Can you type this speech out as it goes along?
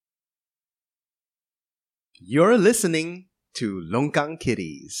You're listening to Longkang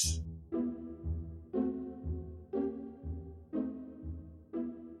Kitties.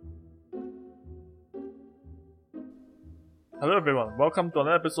 Hello everyone, welcome to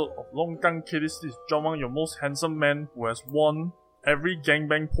another episode of Longkang Kitties. This is John Wang, your most handsome man who has won every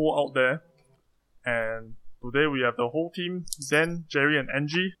gangbang poll out there. And today we have the whole team, Dan, Jerry and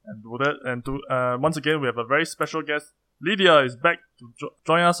Angie. Once again we have a very special guest. Lydia is back to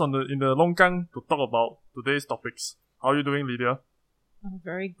join us in the Longkang to talk about today's topics. How are you doing, Lydia? I'm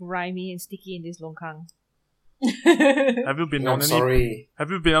very grimy and sticky in this longkang. Have you been on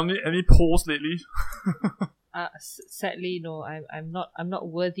any polls lately? Sadly, no. I'm not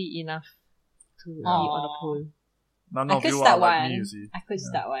worthy enough to be on a poll. None of you are like me, you see. I could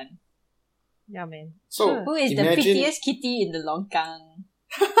start one. Yeah, man. So, who is the prettiest kitty in the longkang?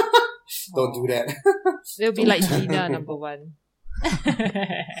 Don't do that. It'll be like Gina, number one.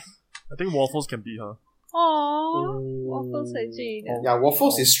 I think Waffles can be her. Aww, Waffles and Gina. Yeah,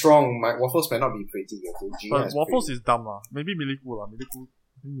 Waffles is strong. Waffles might not be pretty. Okay? But Waffles is dumb. Maybe Miliku.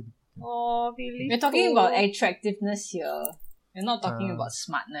 Oh, really? We're talking about attractiveness here. We're not talking about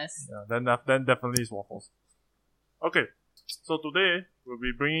smartness. Yeah, then definitely is Waffles. Okay, so today we'll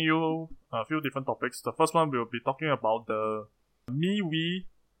be bringing you a few different topics. The first one we'll be talking about the MeWe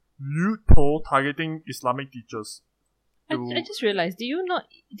lewd poll targeting Islamic teachers. I just realized, do you not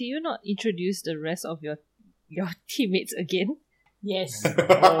introduce the rest of your teammates again? Yes. It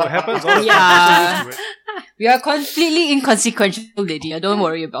happens all the time. Yeah. We are completely inconsequential, Lydia. Don't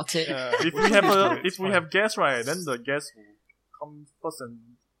worry about it. If we have guests, right, then the guests will come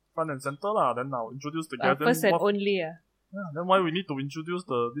front and center lah. Then I'll introduce the guests. First and only. Yeah, then why we need to introduce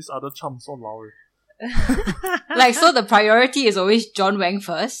this other chum so loud? So the priority is always John Wang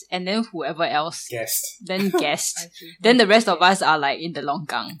first, and then whoever else. Guest. Then guest. Then the rest of us are like in the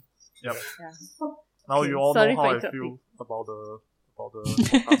longkang. Yep. Yeah. Now you all know how I feel about the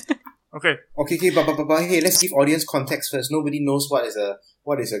podcast. Okay, but hey, let's give audience context first. Nobody knows what is a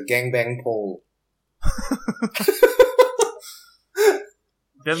gangbang poll.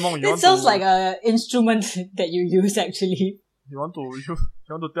 It sounds like an instrument that you use actually. You want to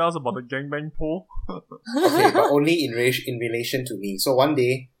tell us about the gangbang poll? Okay, but only in relation to me. So one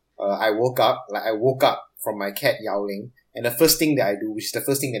day, I woke up from my cat yowling, and the first thing that I do, which is the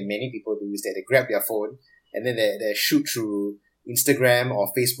first thing that many people do, is that they grab their phone and then they shoot through Instagram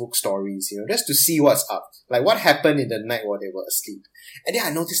or Facebook stories, just to see what's up. Like what happened in the night while they were asleep. And then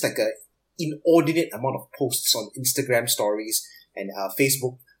I noticed like an inordinate amount of posts on Instagram stories and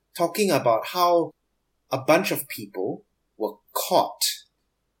Facebook talking about how a bunch of people were caught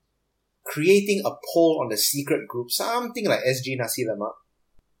creating a poll on the secret group, something like SG Nasi Lemak,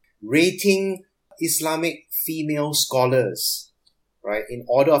 rating Islamic female scholars, right, in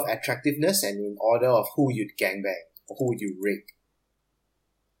order of attractiveness and in order of who you'd gangbang or who would you rape.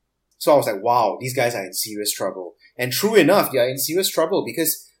 So I was like, wow, these guys are in serious trouble. And true enough, they are in serious trouble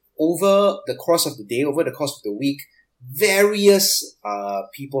because over the course of the day, over the course of the week, various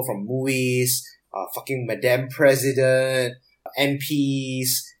people from MUIS, fucking Madame President,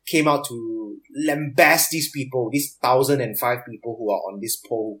 MPs came out to lambast these people, these 1,005 people who are on this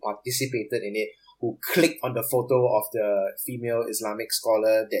poll, who participated in it, who clicked on the photo of the female Islamic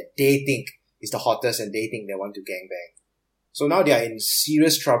scholar that they think is the hottest and they think they want to gangbang. So now they are in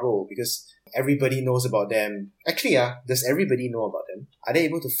serious trouble because everybody knows about them. Actually, does everybody know about them? Are they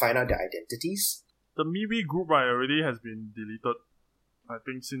able to find out their identities? The MeWe group, right, already has been deleted. I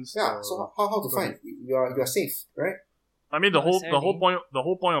think since. Yeah. So how to find? You are safe, right? I mean, the whole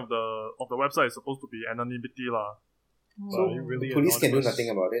point of the website is supposed to be anonymity, lah. So police can do nothing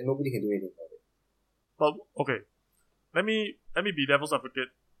about it. Nobody can do anything about it. But okay, let me be devil's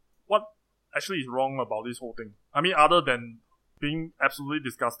advocate. What actually is wrong about this whole thing? I mean, other than being absolutely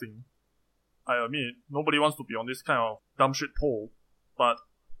disgusting, I mean, nobody wants to be on this kind of dumb shit poll. But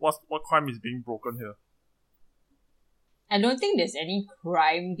what crime is being broken here? I don't think there's any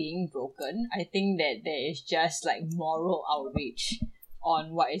crime being broken. I think that there is just like moral outrage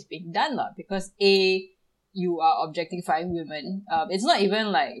on what is being done, because you are objectifying women. It's not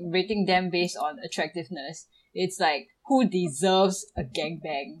even like rating them based on attractiveness. It's like who deserves a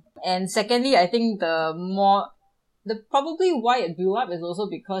gangbang. And secondly, I think probably why it blew up is also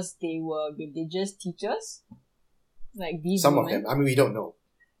because they were religious teachers. Like these Some women. of them. I mean, we don't know.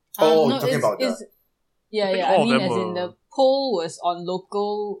 No, talking about that. Yeah. I mean, as in the poll was on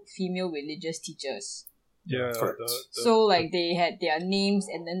local female religious teachers. Yeah. So like they had their names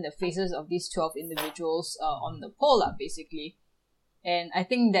and then the faces of these 12 individuals on the poll, basically. And I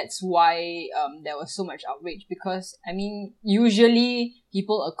think that's why there was so much outrage, because, I mean, usually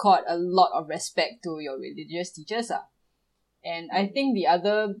people accord a lot of respect to your religious teachers. And I think the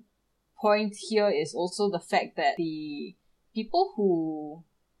other point here is also the fact that the people who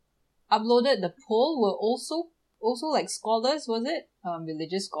uploaded the poll were also like scholars, was it?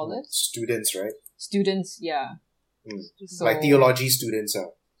 Religious scholars? Students, right? Students, yeah. So, like theology students.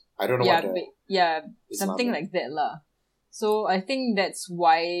 I don't know yeah, what something Islamic. like that lah. So I think that's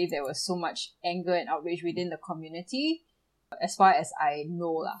why there was so much anger and outrage within the community, as far as I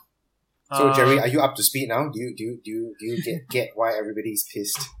know lah. So Jerry, are you up to speed now? Do you get why everybody's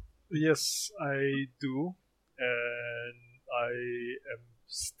pissed? Yes, I do, and I am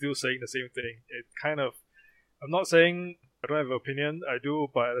still saying the same thing. It kind of, I'm not saying I don't have an opinion, I do,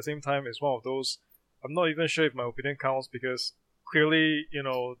 but at the same time, it's one of those, I'm not even sure if my opinion counts, because clearly,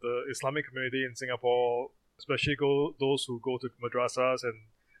 the Islamic community in Singapore, especially those who go to madrasas and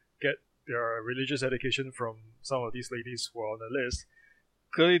get their religious education from some of these ladies who are on the list,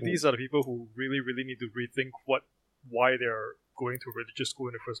 clearly these are the people who really, really need to rethink why they're going to religious school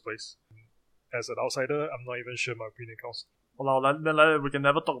in the first place. As an outsider, I'm not even sure my opinion counts. Well, we can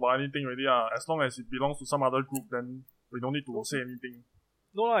never talk about anything already. As long as it belongs to some other group, then we don't need to say anything.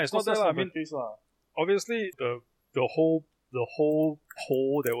 No, it's not that. I mean, obviously, the whole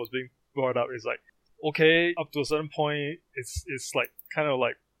poll that was being brought up is like, okay, up to a certain point, it's like kind of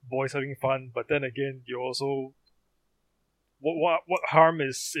like boys having fun, but then again, you also what harm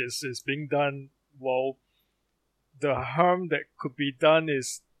is being done? Well, the harm that could be done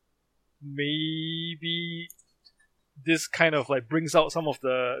is maybe this kind of like brings out some of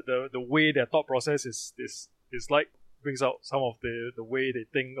the way their thought process is like, brings out some of the way they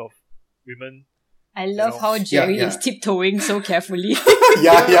think of women. I love how Jerry is tiptoeing so carefully.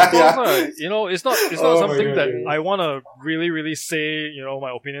 yeah. It's not something that I want to really, really say,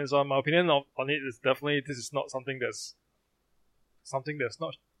 my opinions on. My opinion on it is definitely, this is not something that's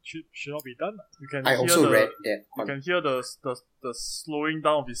not should not be done. You can I also read that. You can hear the slowing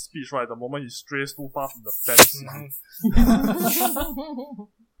down of his speech, right? The moment he strays too far from the fence.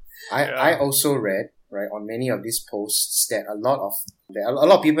 I also read, right, on many of these posts that a lot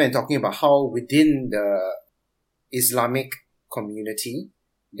of people are talking about how within the Islamic community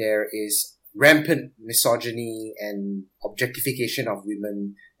there is rampant misogyny and objectification of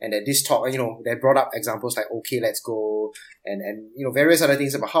women, and that this talk, they brought up examples like OK Let's Go and various other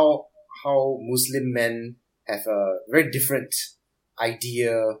things about how Muslim men have a very different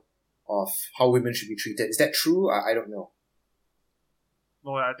idea of how women should be treated. Is that true? I don't know.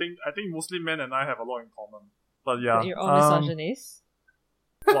 No, I think Muslim men and I have a lot in common. But yeah. But you're all misogynists?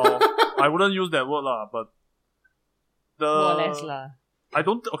 Well, I wouldn't use that word lah, but more or less lah. I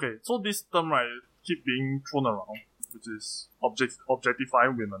don't. Okay, so this term, right, keep being thrown around, which is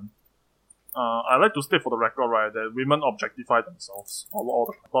objectifying women. I like to state for the record, right, that women objectify themselves all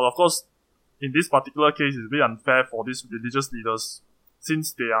the time. But of course, in this particular case, it's very unfair for these religious leaders,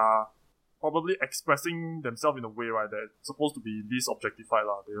 since they are probably expressing themselves in a way, right, that's supposed to be least objectified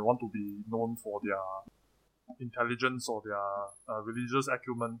lah. They want to be known for their intelligence or their religious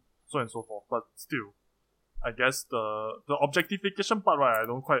acumen, so on and so forth. But still, I guess the objectification part, right, I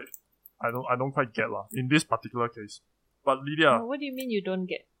don't quite get lah in this particular case. But Lydia, what do you mean you don't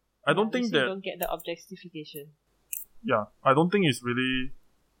get? I don't think that you don't get the objectification. Yeah, I don't think it's really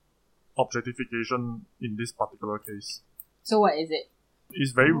objectification in this particular case. So what is it?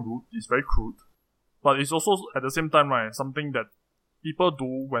 It's very rude, it's very crude. But it's also, at the same time, right, something that people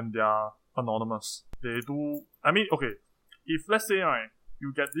do when they are anonymous. They do, I mean, okay, if let's say, right,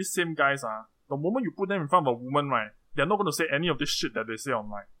 you get these same guys, the moment you put them in front of a woman, right, they're not going to say any of this shit that they say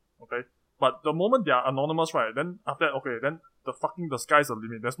online, okay? But the moment they are anonymous, right, then after that, okay, then the sky's the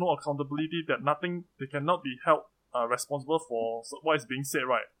limit. There's no accountability, they cannot be held responsible for what is being said,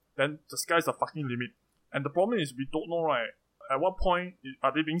 right? Then the sky's the fucking limit. And the problem is we don't know, right, at what point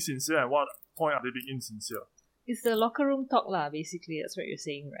are they being sincere and what point are they being insincere? It's the locker room talk lah, basically. That's what you're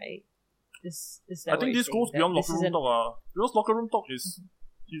saying, right? Is that I think this goes beyond locker room talk. Because locker room talk is,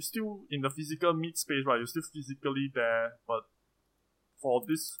 you're still in the physical meet space, right? You're still physically there, but for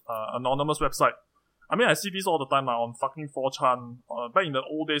this anonymous website, I mean, I see this all the time on fucking 4chan, back in the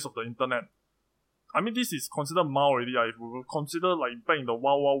old days of the internet. I mean, this is considered mild already. If we will consider like back in the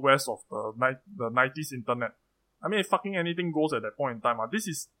wild, wild west of the 90s internet. I mean, fucking anything goes at that point in time. This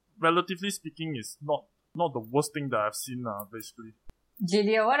is, relatively speaking, is not the worst thing that I've seen, basically.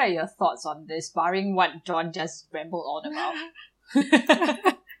 Julia, what are your thoughts on this, barring what John just rambled on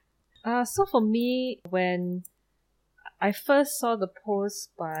about? So for me, when I first saw the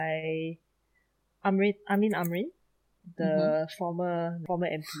post by Amrin, the former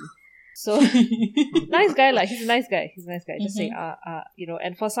MP. So nice guy, like he's a nice guy. He's a nice guy. Just saying,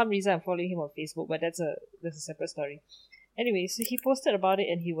 and for some reason I'm following him on Facebook, but that's a separate story. Anyway, so he posted about it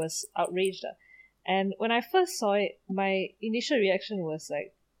and he was outraged. And when I first saw it, my initial reaction was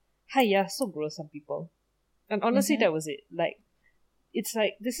like, "Hiya, so gross, some people." And honestly, that was it. Like, it's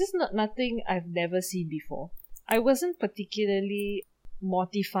like, this is nothing I've never seen before. I wasn't particularly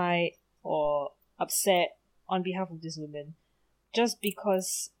mortified or upset on behalf of this woman, just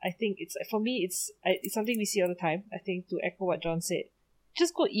because I think it's something we see all the time. I think, to echo what John said,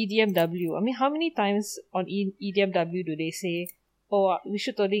 just go EDMW. I mean, how many times on EDMW do they say, "Oh, we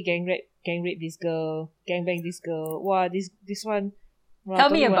should totally gang rape this girl, gangbang this girl. Wow, this one. Well, Tell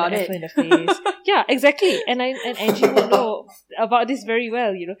me about it." In the face." Yeah, exactly. And Angie would know about this very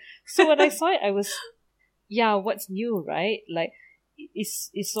well, you know. So when I saw it, I was, yeah, what's new, right? Like, it's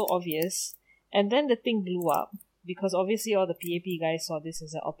so obvious. And then the thing blew up because obviously all the PAP guys saw this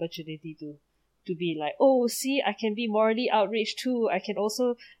as an opportunity to be like, "Oh, see, I can be morally outraged too. I can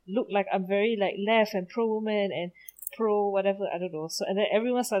also look like I'm very like left and pro woman and pro whatever, I don't know." So, and then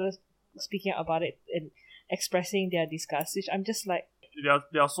everyone started speaking out about it and expressing their disgust, which I'm just like, they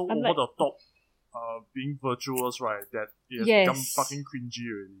are so over the top, being virtuous, right? That it has become fucking cringy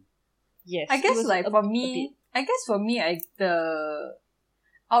already. Yes. I guess for me, the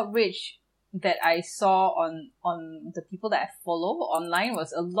outrage that I saw on the people that I follow online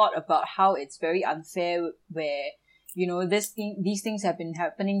was a lot about how it's very unfair, where, you know, these things have been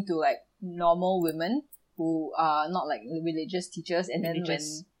happening to like normal women who are not like religious teachers, and then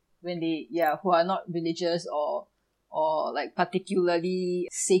when they who are not religious or like particularly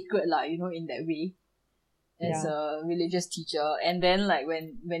sacred, like, you know, in that way as a religious teacher, and then like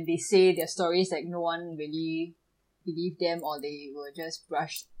when they say their stories, like no one really believed them or they were just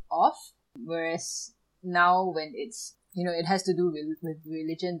brushed off. Whereas now when it's, you know, it has to do with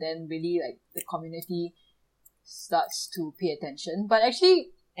religion, then really like the community starts to pay attention. But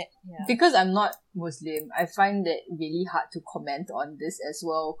actually, because I'm not Muslim, I find it really hard to comment on this as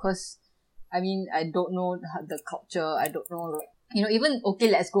well, because I mean, I don't know the culture. I don't know, like, you know, even Okay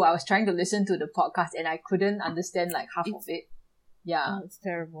Let's Go, I was trying to listen to the podcast and I couldn't understand like half of it. Yeah. Oh, it's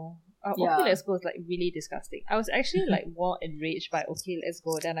terrible. Okay Let's Go is like really disgusting. I was actually like more enraged by Okay Let's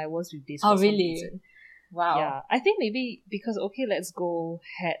Go than I was with this. Oh, really? Reason. Wow. Yeah. I think maybe because Okay Let's Go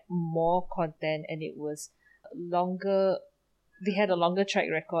had more content and it was longer, they had a longer track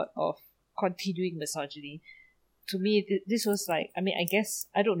record of continuing misogyny. To me, this was like, I mean, I guess,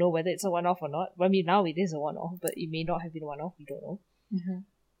 I don't know whether it's a one-off or not. I mean, now it is a one-off, but it may not have been a one-off, we don't know. Mm-hmm.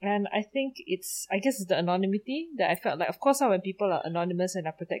 And I think it's the anonymity that I felt like, of course, when people are anonymous and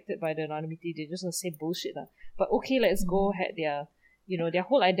are protected by the anonymity, they're just gonna say bullshit. But Okay Let's Go had their, you know, their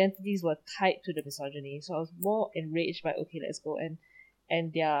whole identities were tied to the misogyny. So I was more enraged by Okay Let's Go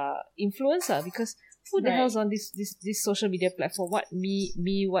and their influencer, because who the hell's on this social media platform? What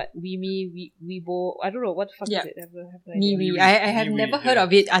Weibo? I don't know what the fuck is it. I have no idea. I have never heard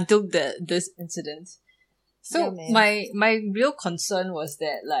of it until this incident. So my real concern was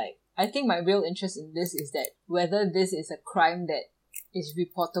that, like, I think my real interest in this is that whether this is a crime that is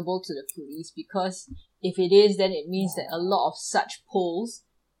reportable to the police, because if it is, then it means that a lot of such polls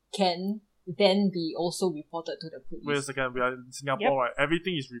can then be also reported to the police. Wait a second, we are in Singapore, right?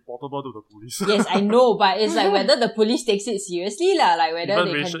 Everything is reportable to the police. Yes, I know, but it's like whether the police takes it seriously, lah. Like whether even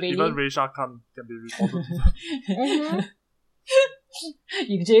they can really... Even Reisha can be reported to them.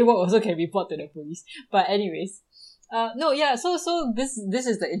 You jaywalk also can report to the police. But anyways, so this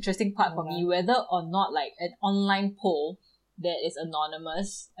is the interesting part for me, whether or not like an online poll that is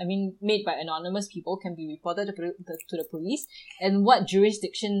anonymous, I mean made by anonymous people, can be reported to the police, and what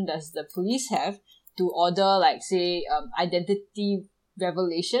jurisdiction does the police have to order, like, say, identity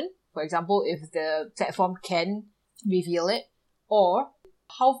revelation, for example, if the platform can reveal it, or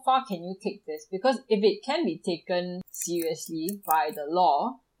how far can you take this? Because if it can be taken seriously by the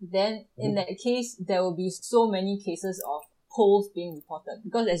law, then in that case, there will be so many cases of polls being reported.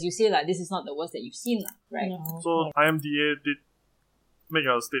 Because as you say, like, this is not the worst that you've seen, right? No. So IMDA did make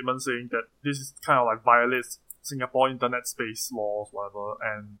a statement saying that this is kind of like violates Singapore internet space laws, whatever,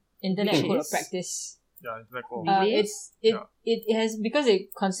 and Internet Code of Practice. Yeah, Internet Code. It has, because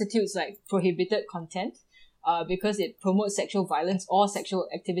it constitutes like prohibited content. Because it promotes sexual violence or sexual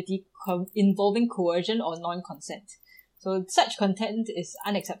activity involving coercion or non-consent. So such content is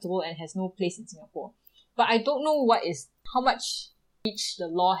unacceptable and has no place in Singapore. But I don't know how much reach the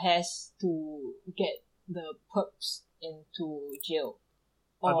law has to get the perps into jail.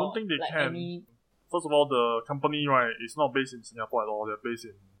 I don't think they like can. First of all, the company, right, is not based in Singapore at all. They're based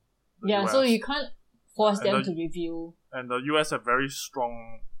in the US. So you can't force And them the- to reveal. And the US have very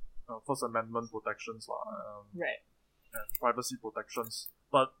strong First Amendment protections Right. and privacy protections.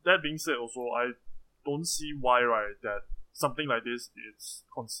 But that being said, also I don't see why, right, that something like this is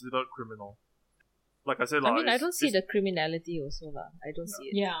considered criminal. Like I said, I mean, I it's- don't see it's- the criminality also lah. I don't see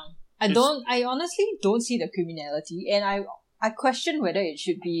it. Yeah. I It's- honestly don't see the criminality, and I question whether it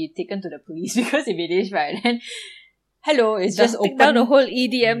should be taken to the police, because if it is, right, then hello, it's just Take open. down the whole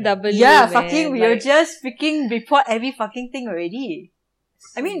EDMW. Yeah, man. fucking, we'll Like, just freaking report every fucking thing already.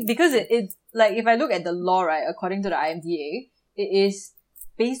 I mean, because it's like, if I look at the law, right, according to the IMDA, it is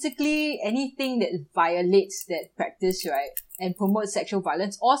basically anything that violates that practice, right, and promotes sexual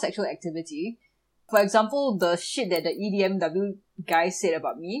violence or sexual activity. For example, the shit that the EDMW guy said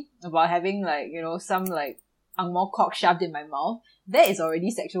about me, about having like, you know, some like angmoh cock shoved in my mouth, that is already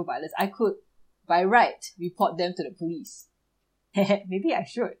sexual violence. I could, by right, report them to the police. Maybe I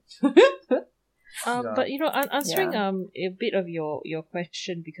should. Yeah. But you know, answering Yeah. a bit of your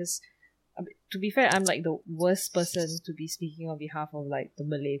question, because to be fair, I'm like the worst person to be speaking on behalf of like the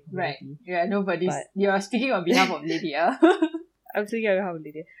Malay Right. community. Yeah, nobody's. But- You're speaking on behalf of Lydia. I'm speaking on behalf of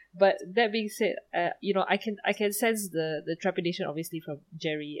Lydia. But that being said, you know, I can sense the trepidation obviously from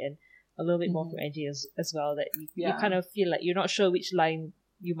Jerry, and a little bit more from Angie as well, that you Yeah. kind of feel like you're not sure which line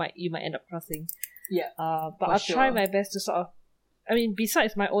you might end up crossing. Yeah, But for I'll try sure. my best to sort of, I mean,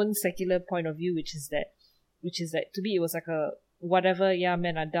 besides my own secular point of view, which is that to me it was like a whatever, yeah,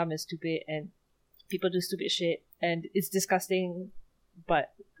 men are dumb and stupid and people do stupid shit and it's disgusting,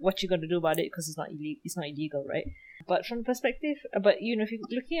 but what you gonna do about it, because it's not illegal, right? But from the perspective, but you know, if you're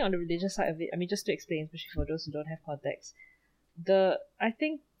looking on the religious side of it, I mean, just to explain, especially for those who don't have context, I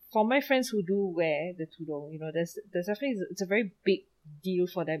think for my friends who do wear the tudong, you know, there's definitely, it's a very big deal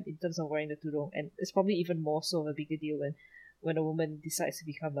for them in terms of wearing the tudong, and it's probably even more so of a bigger deal when a woman decides to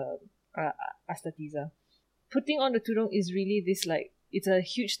become a astatiza. Putting on the tudong is really this, like, it's a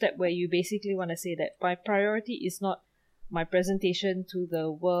huge step where you basically want to say that my priority is not my presentation to the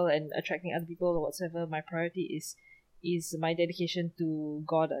world and attracting other people or whatsoever. My priority is my dedication to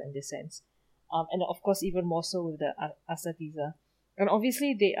God in this sense. And of course, even more so with the asatiza. And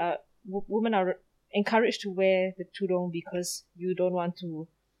obviously, women are encouraged to wear the tudong because you don't want to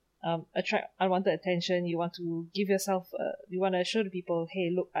attract unwanted attention. You want to give yourself, you want to show the people, hey,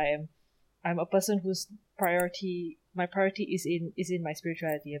 look, I'm a person whose my priority is in my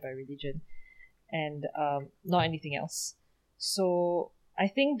spirituality and my religion, and not anything else. So I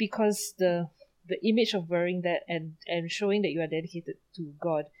think because the image of wearing that and showing that you are dedicated to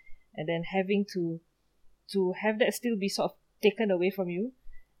God, and then having to have that still be sort of taken away from you,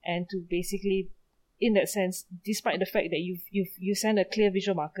 and to basically, in that sense, despite the fact that you send a clear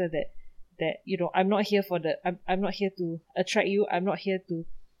visual marker that you know, I'm not here I'm not here to attract you, I'm not here to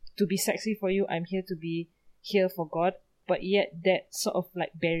be sexy for you, I'm here to be here for God, but yet that sort of like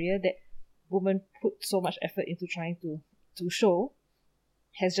barrier that women put so much effort into trying to show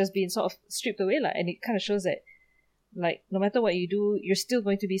has just been sort of stripped away, and it kind of shows that, like, no matter what you do, you're still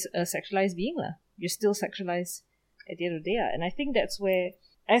going to be a sexualized being, you're still sexualized at the end of the day, and I think that's where,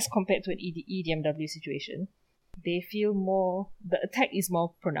 as compared to an EDMW situation, they feel more, the attack is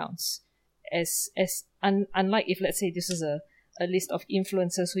more pronounced, unlike if, let's say, this is a list of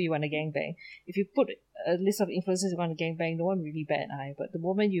influencers who you want to gangbang. If you put a list of influencers you want to gangbang, no one really bat an eye, but the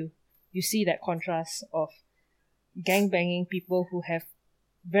moment you see that contrast of gangbanging people who have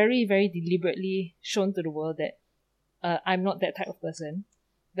very, very deliberately shown to the world that I'm not that type of person,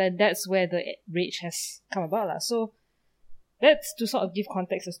 then that's where the rage has come about. So that's to sort of give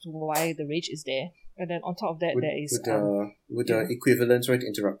context as to why the rage is there. And then on top of that, there is... Would the equivalent, sorry to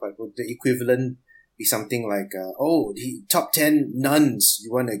interrupt, but would the equivalent be something like, the top 10 nuns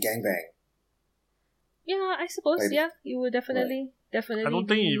you want to gangbang? Yeah, I suppose, Like, you would definitely I don't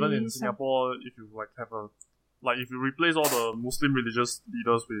think be even in some- Singapore, if you like have if you replace all the Muslim religious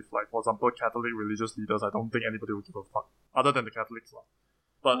leaders with, like, for example, Catholic religious leaders, I don't think anybody would give a fuck, other than the Catholics.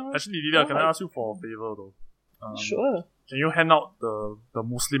 But actually, Lydia, can I ask you for a favor though? Sure. Can you hand out the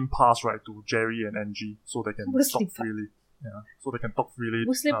Muslim pass, right, to Jerry and Angie so they can Muslim talk freely? Yeah, so they can talk freely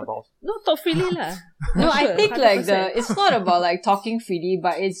Muslim about. No, talk freely lah. No, I Sure, think like 100%. it's not about like talking freely,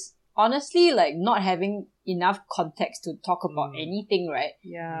 but it's honestly like not having enough context to talk about anything, right?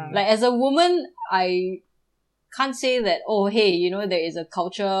 Yeah. Like, as a woman, I can't say that, oh, hey, you know, there is a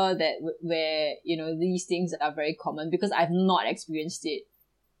culture that where, you know, these things are very common, because I've not experienced it,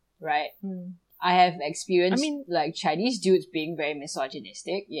 right? I have experienced, like, Chinese dudes being very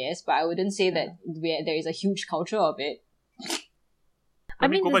misogynistic, yes, but I wouldn't say that there is a huge culture of it. I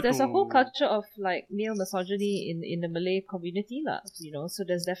mean, go back there's to a whole culture of like male misogyny in the Malay community lah, so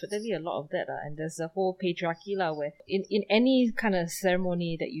there's definitely a lot of that and there's a whole patriarchy lah, where in any kind of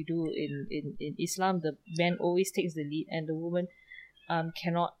ceremony that you do in Islam, the man always takes the lead and the woman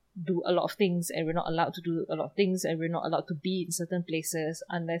cannot do a lot of things, and we're not allowed to do a lot of things, and we're not allowed to be in certain places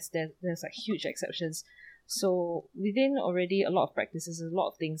unless there's like huge exceptions. So within already a lot of practices, there's a lot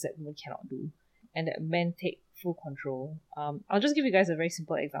of things that women cannot do and that men take full control. I'll just give you guys a very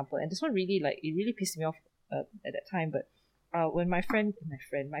simple example, and this one really it really pissed me off at that time. But when my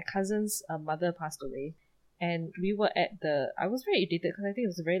cousin's mother passed away, and we were I was very irritated because I think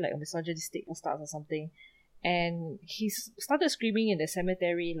it was a very like a misogynistic start or something, and he started screaming in the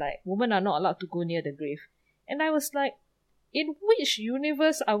cemetery like, "Women are not allowed to go near the grave," and I was like, in which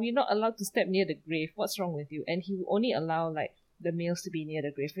universe are we not allowed to step near the grave? What's wrong with you? And he will only allow like the males to be near the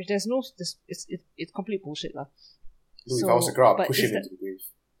grave, which there's no, it's complete bullshit lah. Dude, if I was a girl, I'd push him into the grave.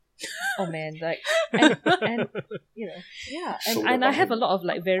 Oh man, like, and yeah, and I have a lot of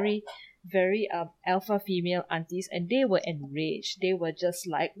like very, very alpha female aunties, and they were enraged. They were just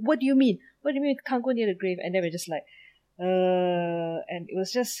like, "What do you mean? What do you mean you can't go near the grave?" And they were just like, and it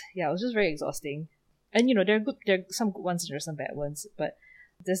was just very exhausting. And there are some good ones and there are some bad ones, but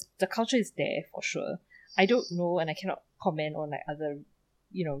the culture is there for sure. I don't know, and I cannot comment on like other,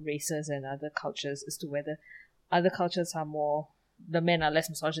 races and other cultures as to whether other cultures are more, the men are less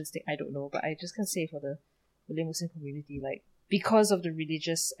misogynistic. I don't know, but I just can say for the Malay Muslim community, like, because of the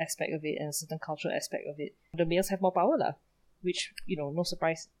religious aspect of it and a certain cultural aspect of it, the males have more power lah, which, no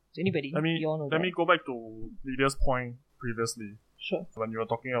surprise to anybody. Let me go back to Lydia's point previously. Sure. When you were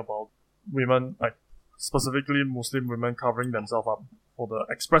talking about women, like specifically Muslim women covering themselves up for the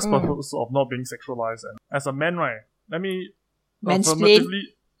express purpose of not being sexualized. And as a man, right, let me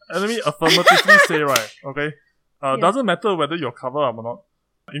affirmatively say, right, okay, doesn't matter whether you're covered up or not.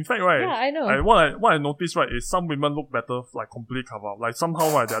 In fact, right, yeah, I know. What I noticed, right, is some women look better like completely covered up. Like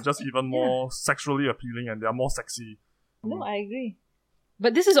somehow, right, they're just even more sexually appealing and they're more sexy. No, I agree.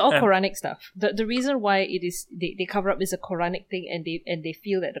 But this is all Quranic stuff. The reason why it is they cover up is a Quranic thing, and they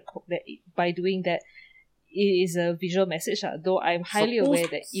feel that that by doing that, it is a visual message. Though I'm highly aware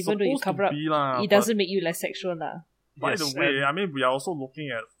that even though you cover up, it doesn't make you less sexual. By the way, I mean, we are also looking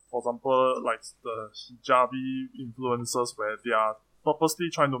at, for example, like the hijabi influencers where they are purposely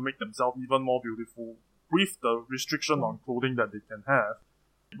trying to make themselves even more beautiful with the restriction on clothing that they can have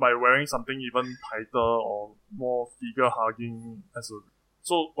by wearing something even tighter or more figure hugging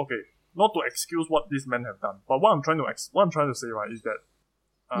So, okay, not to excuse what these men have done, but what I'm trying to say, right, is that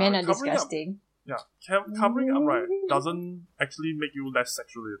men are disgusting. Covering up, right, doesn't actually make you less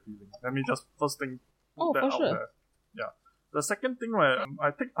sexually appealing. Let me just first thing put that out there. Yeah. The second thing, right,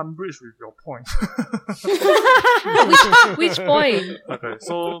 I take umbrage with your point. Which point? Okay,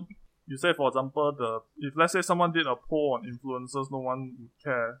 so you say, for example, if let's say someone did a poll on influencers, no one would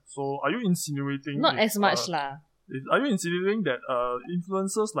care. So are you insinuating? Not as much lah. Are you insinuating that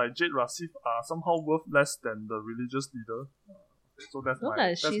influencers like Jade Rasif are somehow worth less than the religious leader? So that's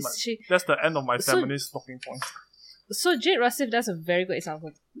that's the end of my feminist talking point. So Jade Rasif, that's a very good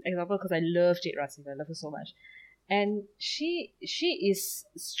example because I love Jade Rasif. I love her so much. And she is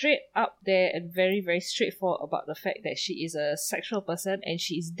straight up there and very, very straightforward about the fact that she is a sexual person and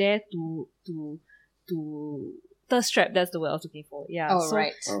she is there to thirst trap. That's the word I was looking for. Yeah. Oh, so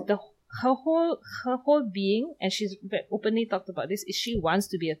right. Her whole being, and she's openly talked about this, is she wants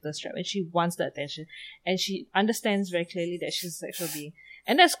to be a thirst trap and she wants the attention, and she understands very clearly that she's a sexual being,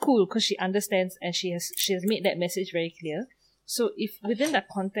 and that's cool because she understands and she has made that message very clear. So if within that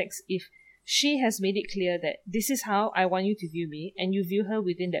context, if she has made it clear that this is how I want you to view me, and you view her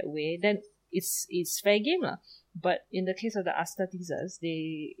within that way, then it's fair game lah. But in the case of the Asta teasers,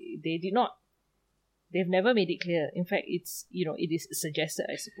 they did not. They've never made it clear. In fact, it is suggested,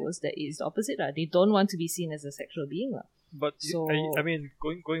 I suppose, that it is the opposite lah. They don't want to be seen as a sexual being lah. But so, I mean,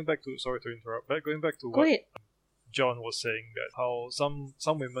 going back to, sorry to interrupt, but going back to what John was saying, that how some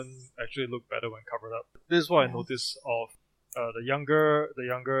women actually look better when covered up. This is what I noticed of the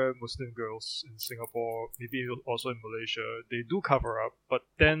younger Muslim girls in Singapore, maybe also in Malaysia. They do cover up, but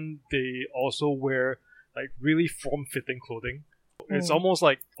then they also wear like really form-fitting clothing. It's almost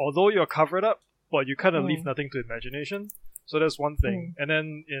like, although you're covered up, but you kind of leave nothing to imagination. So that's one thing. And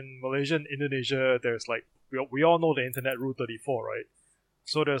then in Malaysia and Indonesia, there's like, we all know the internet Rule 34, right?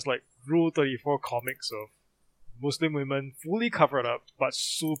 So there's like Rule 34 comics of Muslim women fully covered up, but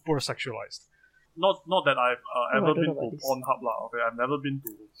super sexualized. Not that I've ever been to Pornhub lah. Okay, I've never been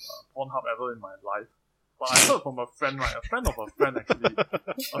to Pornhub ever in my life. But I heard from a friend, right? A friend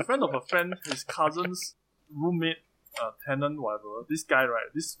of a friend, his cousin's roommate tenant, whatever, this guy, right,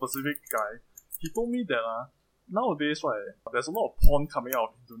 this specific guy, he told me that nowadays, right, there's a lot of porn coming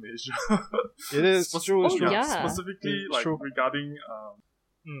out of Indonesia. It is true. It's Oh, true. yeah. Specifically, It's like true. regarding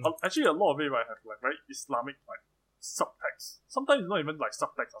Mm. actually a lot of it, right, have like very Islamic like subtext. Sometimes it's not even like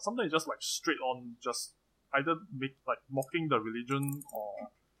subtext. Sometimes it's just like straight on, just either mocking the religion or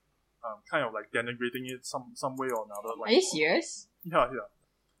kind of like denigrating it some way or another. Like, Are you serious? Yeah.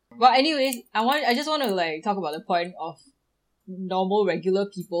 Well, anyways, I just want to like talk about the point of normal regular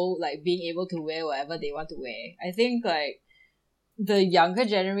people like being able to wear whatever they want to wear. I think like the younger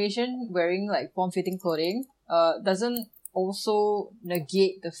generation wearing like form-fitting clothing doesn't also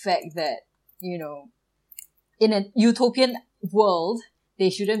negate the fact that, you know, in a utopian world they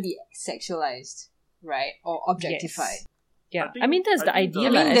shouldn't be sexualized, right? Or objectified. Yeah, I think- I mean that's the I think idea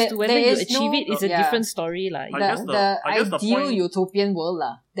the- lah. I mean, As to whether there you is achieve no- it is a yeah. different story lah. I guess the The point ideal utopian world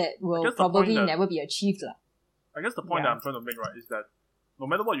lah that will guess the point probably that- never be achieved lah. I guess the point Yeah. that I'm trying to make, right, is that no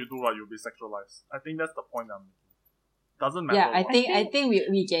matter what you do, right, you'll be sexualized. I think that's the point I'm making. Doesn't matter. Yeah, I what. think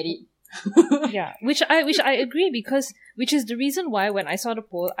we get it. Yeah, which I agree, because which is the reason why when I saw the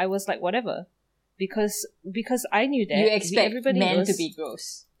poll I was like whatever, because I knew that You expect everybody men knows, to be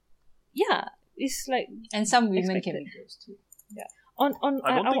gross. yeah, it's like And some women can Expected. be gross too. on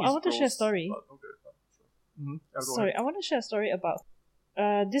I don't think I it's want to share a gross, story. but okay, sure. Mm-hmm. Yeah, go Sorry, ahead. I want to share a story about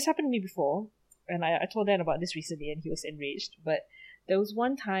this happened to me before, and I told Dan about this recently, and he was enraged. But there was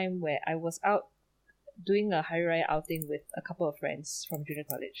one time where I was out doing a Hari Raya outing with a couple of friends from junior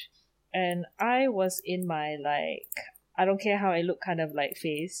college, and I was in my like I don't care how I look kind of like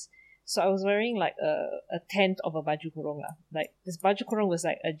phase. So I was wearing like a tent of a baju kurung lah. Like this baju kurung was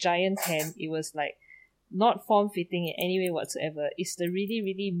like a giant tent. It was like not form fitting in any way whatsoever. It's the really,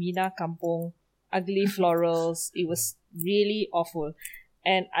 really Mina Kampong, ugly florals. It was really awful.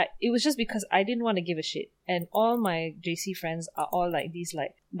 And it was just because I didn't want to give a shit. And all my JC friends are all like these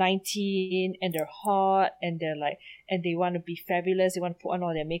like 19 and they're hot and they're like, and they want to be fabulous. They want to put on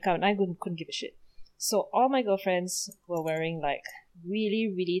all their makeup and I couldn't give a shit. So all my girlfriends were wearing like really,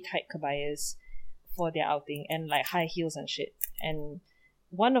 really tight kabayas for their outing and like high heels and shit. And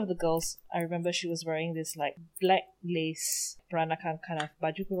one of the girls, I remember she was wearing this like black lace Peranakan kind of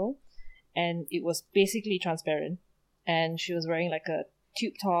baju kurung, and it was basically transparent. And she was wearing like a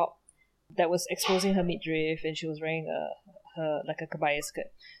tube top that was exposing her midriff, and she was wearing her like a kabaya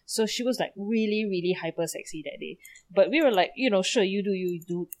skirt. So she was like really, really hyper sexy that day. But we were like, sure, you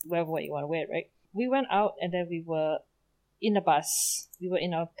do whatever what you want to wear, right? We went out and then we were in a bus. We were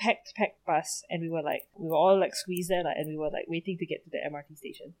in a packed bus, and we were all like squeezed there, like, and we were like waiting to get to the MRT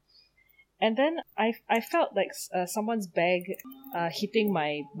station. And then I felt like someone's bag hitting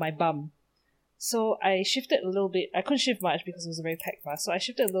my bum. So I shifted a little bit. I couldn't shift much because it was a very packed bus. So I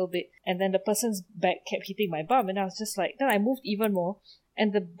shifted a little bit, and then the person's bag kept hitting my bum, and I was just like, then I moved even more,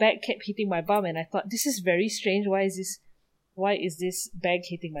 and the bag kept hitting my bum, and I thought, this is very strange. Why is this bag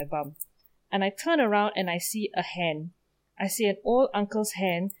hitting my bum? And I turn around and I see a hand. I see an old uncle's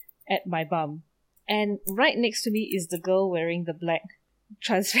hand at my bum. And right next to me is the girl wearing the black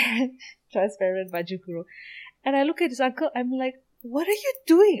transparent baju kurung. And I look at this uncle, I'm like, what are you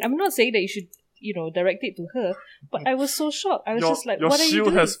doing? I'm not saying that you should, direct it to her, but I was so shocked. I was just like, what are you doing? Your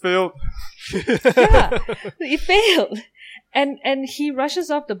shield has failed. Yeah, it failed. And he rushes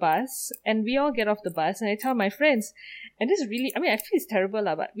off the bus, and we all get off the bus, and I tell my friends, and this is really, I feel it's terrible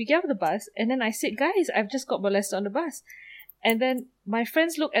lah, but we get off the bus, and then I said, guys, I've just got molested on the bus. And then my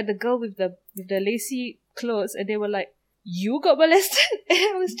friends look at the girl with the lacy clothes, and they were like, you got molested? And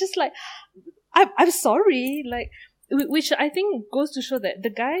I was just like, I'm sorry, like, which I think goes to show that the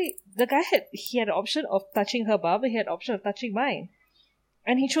guy had an option of touching her bum, and he had an option of touching mine,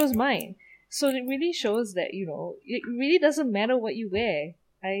 and he chose mine. So it really shows that, it really doesn't matter what you wear.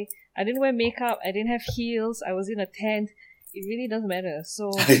 I didn't wear makeup, I didn't have heels, I was in a tent. It really doesn't matter.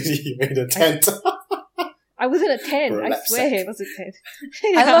 So You made a tent. I was in a tent, I Relax. swear it was a tent.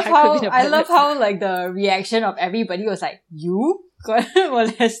 I love how like the reaction of everybody was like, you got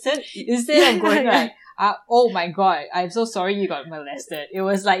molested? Instead of going like, oh my god, I'm so sorry you got molested. It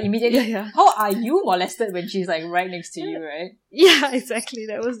was like immediately, Yeah. how are you molested when she's like right next to you, right? Yeah, exactly.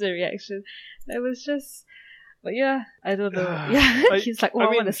 That was the reaction. That was just, but yeah, I don't know. Yeah, I- he's like, oh, I I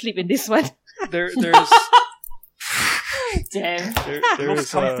mean- want to sleep in this one. There's Damn. there Looks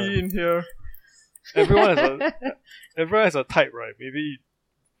is comfy in here. everyone has a type, right? Maybe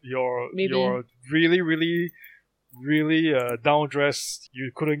you're really, really, really down dressed.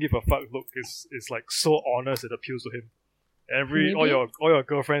 You couldn't give a fuck. Look, is like so honest. It appeals to him. All your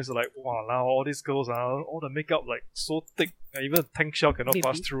girlfriends are like, wow, now all these girls are all the makeup like so thick, even a tank shell cannot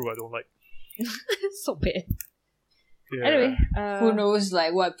pass Maybe. through. I don't like. So bad. Yeah. Anyway, Who knows,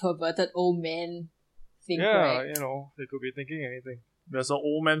 like, what perverted old men think, Yeah, right? you know, they could be thinking anything. There's an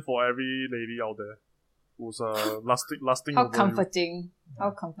old man for every lady out there who's lusting How over comforting. How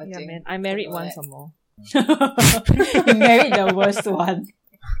yeah, comforting. man, I married Know one that. some more. You married the worst one.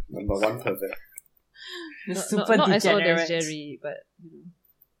 Number one pervert. The Not, super not as old degenerate. as Jerry, but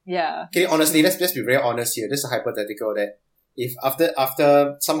Yeah. Okay, honestly, let's be very honest here. This is a hypothetical that if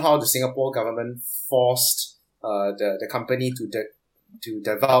after somehow the Singapore government forced the company to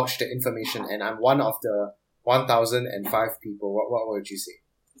divulge the information, and I'm one of the 1,005 people, what would you say?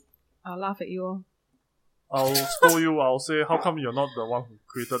 I'll laugh at you all. I'll scold you. I'll say, how come you're not the one who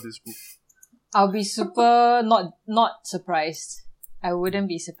created this group? I'll be super not surprised. I wouldn't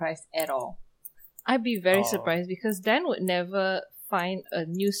be surprised at all. I'd be very Oh. surprised because Dan would never find a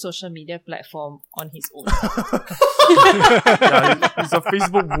new social media platform on his own. Yeah, he's a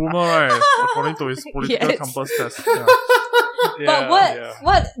Facebook boomer, right? According to his political Yes. compass test. Yeah. But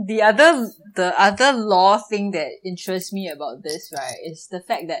what the other law thing that interests me about this, right, is the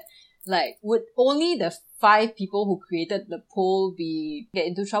fact that, like, would only the 5 people who created the poll get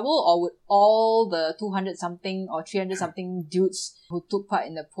into trouble, or would all the 200 something or 300 something dudes who took part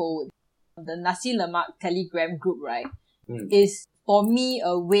in the poll? The Nasi Lemak Telegram group, right, is for me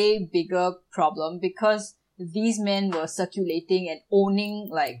a way bigger problem because these men were circulating and owning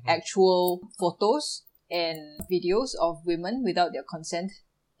like actual photos and videos of women without their consent,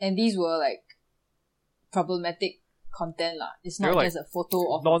 and these were like problematic content lah. It's not They're like just a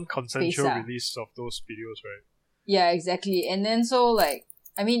photo of non-consensual face, release of those videos, right? yeah, exactly. And then so like,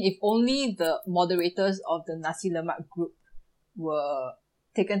 I mean, if only the moderators of the Nasi Lemak group were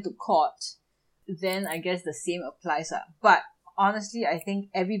taken to court, then I guess the same applies lah. But honestly, I think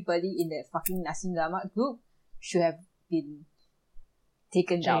everybody in that fucking Nasi Lemak group should have been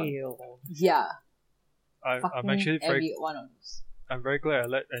taken down. Jail. Yeah, I'm fucking actually every one of those. I'm very glad I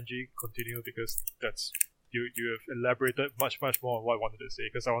let Angie continue because that's you have elaborated much more on what I wanted to say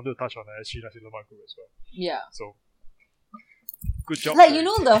because I wanted to touch on the SG Nasi Lemak group as well. Yeah. So good job. Like, Terry. you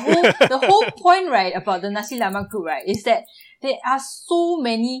know, the whole point, right, about the Nasi Lemak group, right, is that there are so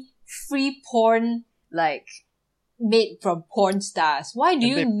many free porn, like, made from porn stars. Why do And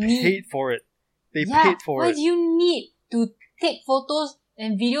you they need... paid for it. They yeah, paid for why it. do you need to take photos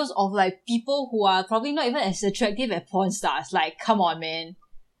and videos of, like, people who are probably not even as attractive as porn stars? Like, come on, man.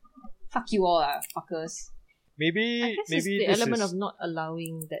 Fuck you all, fuckers. Maybe I guess it's maybe the this element is of not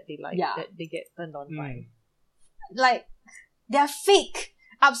allowing that they like, Yeah. that they get turned on by. Like, there are fake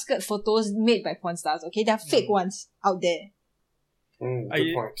upskirt photos made by porn stars, okay? There are fake ones out there.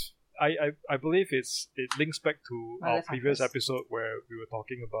 Good point. I believe it links back to our Motherfuckers. previous episode where we were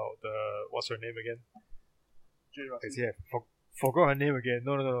talking about the what's her name again? Yeah, forgot her name again.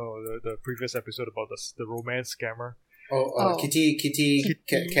 No. The previous episode about the romance scammer. Oh. Kitty,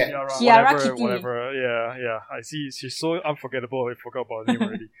 cat. Kiara Kitty. Whatever. Yeah. I see. She's so unforgettable. I forgot about her name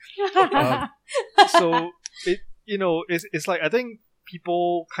already. So it's like I think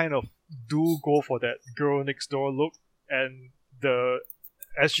people kind of do go for that girl next door look, and the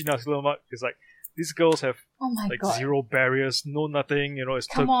SG Nasi Lemak is like these girls have Oh my like god. zero barriers, no nothing. It's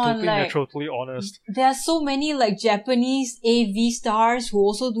Come on, totally like- natural, totally honest. There are so many like Japanese AV stars who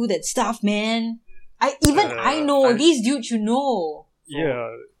also do that stuff, man. I know these dudes, you know. Yeah,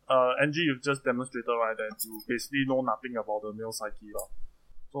 Angie, you've just demonstrated, right, that you basically know nothing about the male psyche.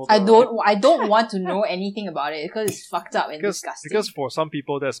 So I don't want to know anything about it because it's fucked up and disgusting. because for some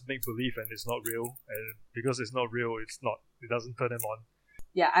people that's make believe and it's not real, and because it's not real, it doesn't turn them on.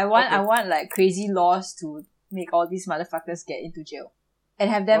 yeah, I want like crazy laws to make all these motherfuckers get into jail and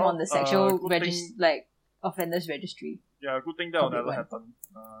have them Well, on the sexual good thing- like offenders registry. Yeah, good thing that will Public never one. happen.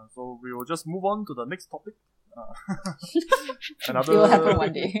 So we will just move on to the next topic. It will happen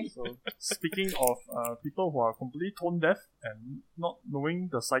one day. So, speaking of people who are completely tone deaf and not knowing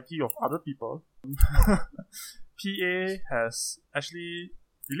the psyche of other people, PA has actually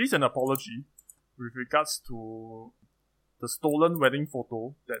released an apology with regards to the stolen wedding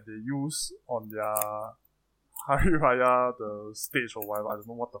photo that they use on their Hari Raya, the stage or whatever. I don't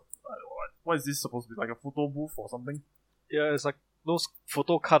know what is this supposed to be, like a photo booth or something? Yeah, it's like those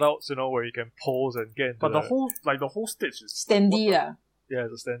photo cutouts, where you can pose and get into But the whole stage is Standee what lah. yeah,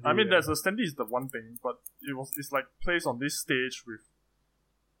 it's a standee. I mean, yeah. there's a standee is the one thing, but it's like placed on this stage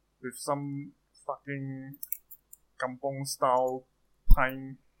with some fucking kampong style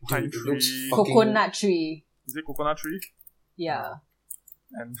pine Dude, it looks tree. fucking- Coconut tree. Is it coconut tree? Yeah.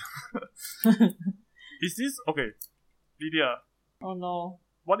 And is this okay, Lydia? Oh no.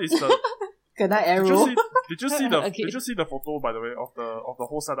 What is the? Good night, Did you arrow. see? Did you see the? Okay. Did you see the photo, by the way, of the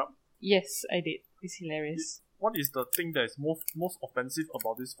whole setup? Yes, I did. It's hilarious. what is the thing that is most offensive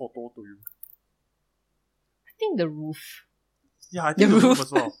about this photo to you? I think the roof. Yeah, I think The the roof roof.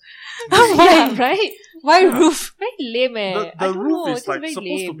 as well. Yeah, right? Why Yeah. roof? Very lame, eh. The I don't roof know, is it's like very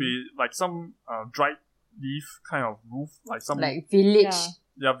supposed to lame. be like some dried leaf kind of roof, like some Like village,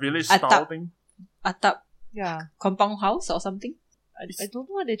 village Atap. style thing. atap, Yeah. compound house or something. I don't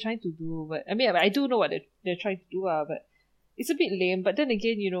know what they're trying to do, but I mean, I do know what they're trying to do, but it's a bit lame. But then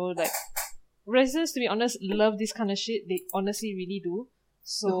again, like, residents, to be honest, love this kind of shit. They honestly really do.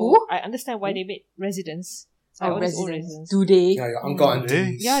 So Who? I understand why they made residents. I Or always own residents. Do they? Yeah, your uncle,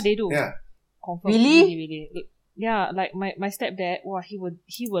 aunties. Yeah, they do. Yeah. Confirm. Really? Really. Yeah, like my stepdad, wow, he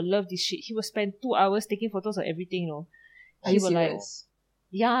would love this shit. He would spend 2 hours taking photos of everything, Are He you would like, serious?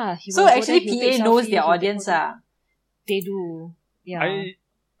 yeah. He So will go actually, there, he'll take PA knows selfies, their he'll take audience, photos. They do. Yeah.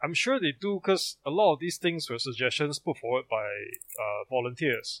 I'm sure they do because a lot of these things were suggestions put forward by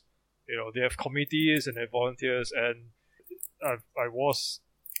volunteers. They have committees and they have volunteers, and I was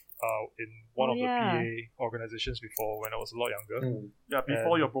in one Oh, of yeah. the PA organizations before when I was a lot younger. Mm. Yeah,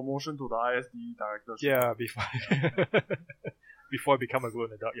 before And- your promotion to the ISD directorship. Yeah, before I become a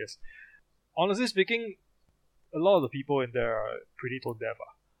grown adult, yes. Honestly speaking, a lot of the people in there are pretty tone deaf.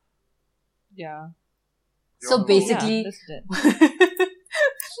 Yeah. So Yeah, basically, Yeah, that's it.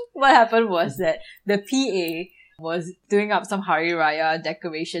 what happened was that the PA was doing up some Hari Raya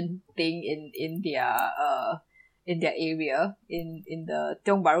decoration thing in their area in the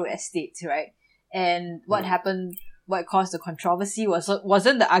Tiong Bahru estate, right? And what happened? What caused the controversy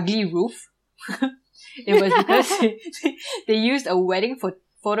wasn't the ugly roof. It was because they used a wedding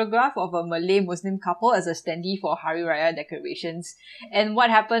photograph of a Malay Muslim couple as a standee for Hari Raya decorations. And what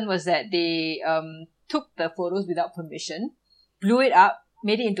happened was that they took the photos without permission, blew it up,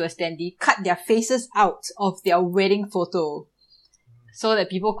 made it into a standee, cut their faces out of their wedding photo so that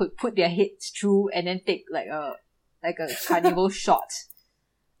people could put their heads through and then take like a carnival shot.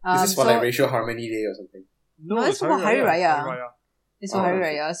 Is this for like Racial Harmony Day or something? No, it's for Hari Raya. Hari Raya. It's for Oh, Hari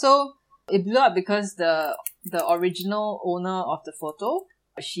okay. Raya. So it blew up because the original owner of the photo,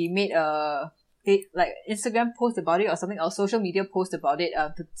 she made a like Instagram post about it or something, or social media post about it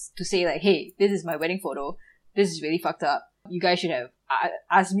to say like, hey, this is my wedding photo. This is really fucked up. You guys should have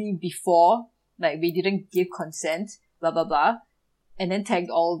asked me before. Like, we didn't give consent. Blah blah blah, and then tagged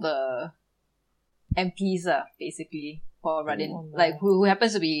all the MPs basically for Radin, Oh, no. like who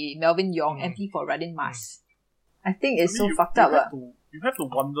happens to be Melvin Yong, MP for Radin Mas. I think it's I mean, so fucked up. You have to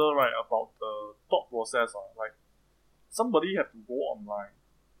wonder, right, about the thought process. Like, somebody have to go online,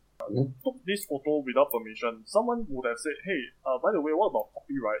 took this photo without permission. Someone would have said, hey, by the way, what about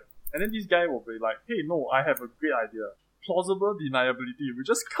copyright? And then this guy will be like, hey, no, I have a great idea. Plausible deniability. We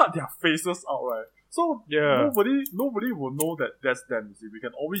just cut their faces out, right? So Yeah. nobody will know that that's them. You see, we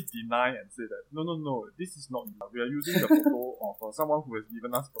can always deny and say that no, this is not you. We are using the photo of someone who has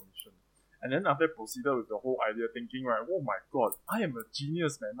given us permission. And then after proceeded with the whole idea, thinking, right, oh my god, I am a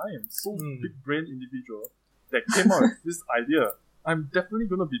genius, man. I am so big brain individual that came up with this idea. I'm definitely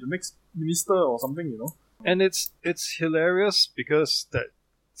gonna be the next minister or something, And it's hilarious because that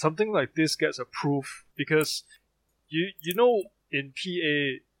something like this gets approved because you know in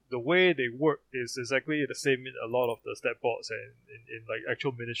PA the way they work is exactly the same in a lot of the stat boards and in like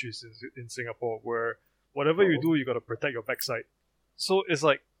actual ministries in Singapore, where whatever you do you gotta protect your backside. So it's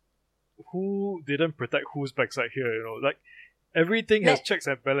like, who didn't protect whose backside here? Like everything has checks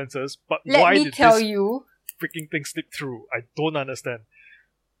and balances, but Let why me did tell this you, freaking thing slip through? I don't understand.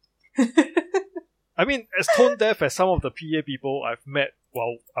 I mean, as tone deaf as some of the PA people I've met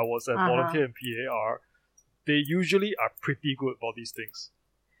while I was a volunteer in PA are, they usually are pretty good about these things.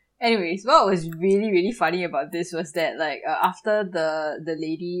 anyways, what was really, really funny about this was that, like, after the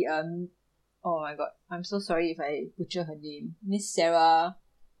lady, oh my god, I'm so sorry if I butcher her name, Miss Sarah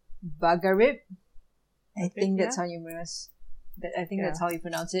Bagarib, I think that's how you pronounce. I think that's how you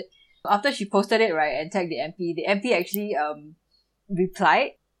pronounce it. After she posted it, right, and tagged the MP actually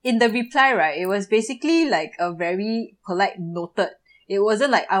replied. In the reply, right, it was basically like a very polite noted. It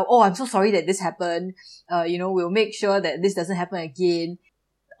wasn't like, oh, I'm so sorry that this happened. We'll make sure that this doesn't happen again.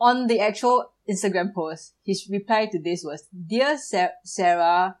 On the actual Instagram post, his reply to this was, Dear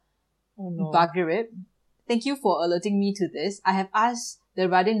Sarah Bagarib, thank you for alerting me to this. I have asked the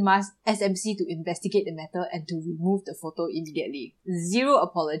Radin Mas SMC to investigate the matter and to remove the photo immediately. Zero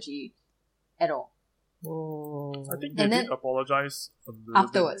apology at all. I think they And did then apologize a little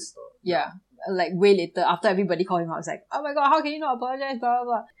afterwards. bit later. Yeah. Like way later, after everybody called him out, it's like, oh my god, how can you not apologize, blah,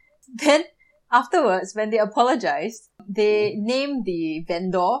 blah, blah. Then, afterwards, when they apologized, they named the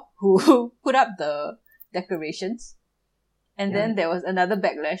vendor who put up the decorations. And then there was another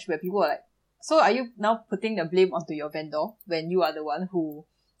backlash where people were like, So are you now putting the blame onto your vendor when you are the one who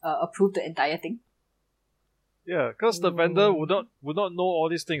approved the entire thing? Yeah, because the vendor would not know all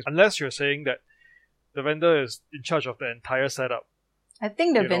these things unless you're saying that the vendor is in charge of the entire setup. I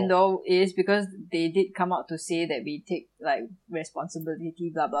think the You know. vendor is, because they did come out to say that we take like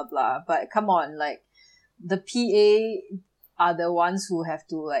responsibility, blah blah blah. But come on, like the PA are the ones who have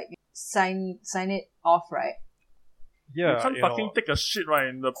to like sign it off, right? Yeah, You can't you fucking know, take a shit right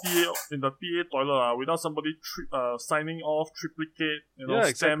in the PA toilet without somebody signing off, triplicate, Yeah,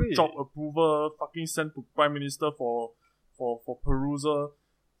 stamp exactly. job approval, fucking send to Prime Minister for perusal.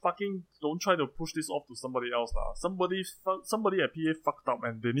 Fucking don't try to push this off to somebody else lah. Somebody at PA fucked up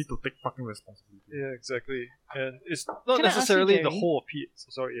and they need to take fucking responsibility. yeah, exactly. And it's not Can I ask you, necessarily the Jerry? whole of PA. So,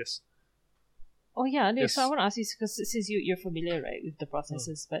 sorry, yes. Oh yeah, no, Yes. so I want to ask you, because since you're familiar, right, with the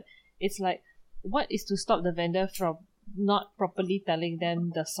processes, but it's like, what is to stop the vendor from not properly telling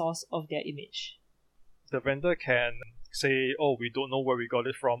them the source of their image? The vendor can say, "Oh, we don't know where we got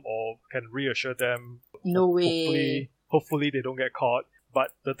it from," or can reassure them. No way. Hopefully they don't get caught.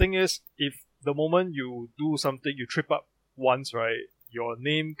 But the thing is, if the moment you do something, you trip up once, right, your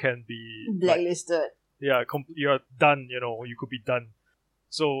name can be Blacklisted. you're done. You could be done.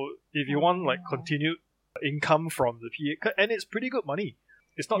 So if you want like continued income from the PA, and it's pretty good money.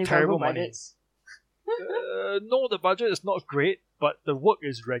 It's not They got terrible good money. budgets. No, the budget is not great, but the work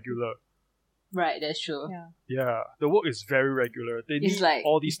is regular. Right, that's true. Yeah. Yeah, the work is very regular. They It's need like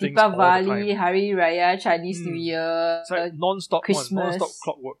all these things all the Deepavali, time. Hari Raya, Chinese New Mm. Year. It's like non-stop Christmas. non-stop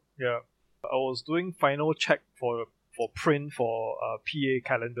clockwork. Yeah, I was doing final check for print for PA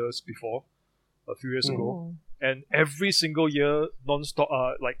calendars before a few years ago, and every single year non-stop,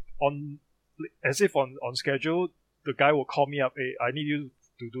 as if on schedule, the guy will call me up. Hey, I need you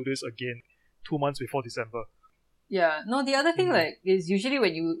to do this again 2 months before December. Yeah. No, the other thing is usually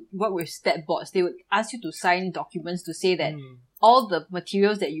when you work with stat boards, they would ask you to sign documents to say that all the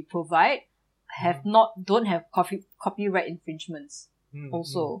materials that you provide don't have copyright infringements.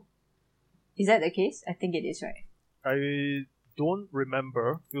 Also, is that the case? I think it is, right? I don't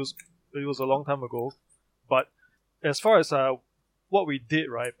remember. It was a long time ago. But as far as what we did,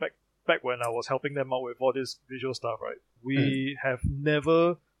 right, back when I was helping them out with all this visual stuff, right, we have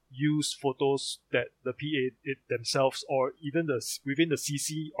never used photos that the PA themselves or even within the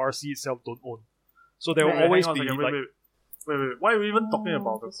CCRC itself don't own. So there will Wait, always hang on a be second, like wait. Why are we even talking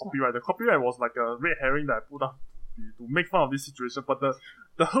about the that's not- copyright? The copyright was like a red herring that I put up to make fun of this situation, but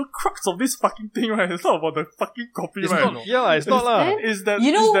the whole crux of this fucking thing, right, is not about the fucking copyright. it's not. Yeah, it's not lah. Is that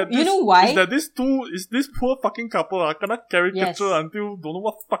You know why? Is that this poor fucking couple kena caricature Yes. until don't know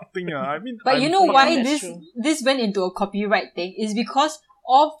what fuck thing I mean, But I'm you know fucking- why That's this true. this went into a copyright thing is because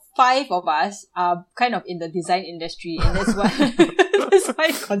all 5 of us are kind of in the design industry, and that's why that's why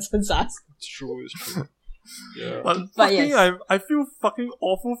it concerns us. It's true. Yeah. But But fucking, yes. I feel fucking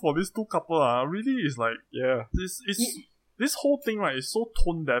awful for these two couple. Really, is like Yeah. this whole thing, right, is so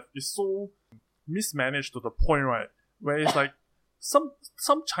tone deaf, is so mismanaged to the point, right, where it's like some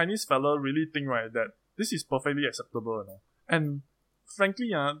Chinese fella really think, right, that this is perfectly acceptable, and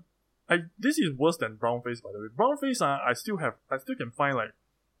frankly, this is worse than brownface, by the way. Brownface, I still can find like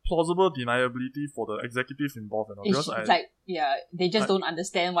plausible deniability for the executives involved, It's because like, they just don't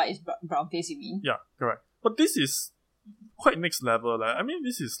understand what is brownface you mean. yeah, correct. But this is quite next level. Like, I mean,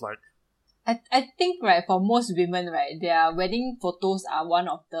 this is like, I think, right, for most women, right, their wedding photos are one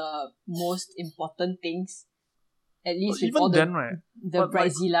of the most important things. At least with even all then, right, the but,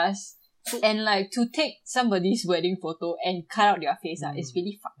 like, bridezillas. And like, to take somebody's wedding photo and cut out their face, is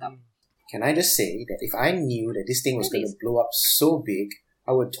really fucked up. Can I just say that if I knew that this thing was going to blow up so big,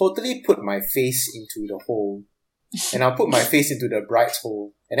 I would totally put my face into the hole. And I'll put my face into the bride's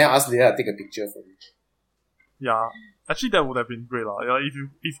hole. And then I'll ask Leah to take a picture for me. yeah, actually that would have been great, lah. Yeah, if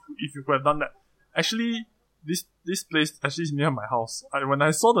you could have done that. Actually, this place actually is near my house. When I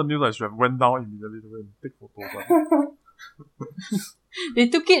saw the news, I should have went down immediately to go and take photos. They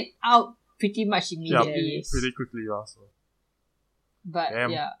took it out pretty much Yeah, immediately. pretty quickly, so. But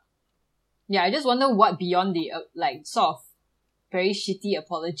Damn. yeah, I just wonder what beyond the sort of very shitty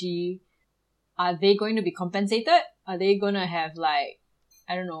apology, are they going to be compensated? Are they going to have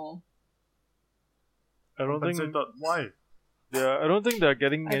I don't know. I don't think. Compensated. Why? Yeah, I don't think they're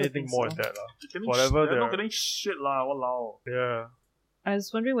getting I don't anything think more so. than that lah. Getting Whatever they're not they're- getting shit lah. Walao. Yeah. I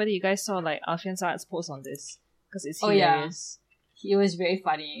was wondering whether you guys saw like Alfian Saad's post on this, because it's Oh, yeah. hilarious. It was very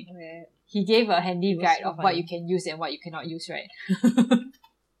funny. Where He gave a handy It was guide so of what funny. you can use and what you cannot use, right?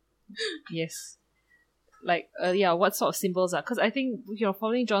 Yes. Like, what sort of symbols are... Because I think,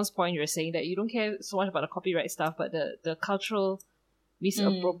 following John's point, you're saying that you don't care so much about the copyright stuff, but the cultural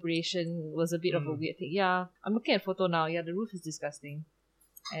misappropriation was a bit of a weird thing. Yeah, I'm looking at photo now. Yeah, the roof is disgusting.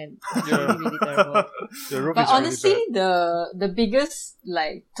 And it's Yeah. really, really terrible. The roof But is really honestly, bad. the biggest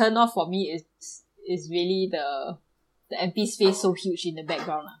like turn off for me is really the MP's face so huge in the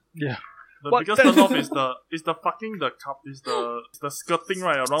background. Yeah. The What biggest the- turn off is the fucking the skirting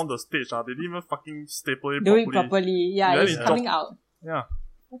right around the stage. They didn't even fucking staple it Do properly. it properly. Yeah, Yeah, it's it's coming out. Yeah.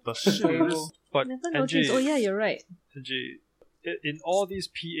 What the shit is this? But Never Angie, noticed. Oh yeah, you're right. Angie, in all these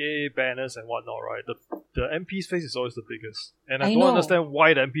PA banners and whatnot, right, the MP's face is always the biggest. And I I don't know. understand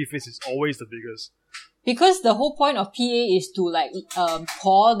why the MP face is always the biggest. Because the whole point of PA is to like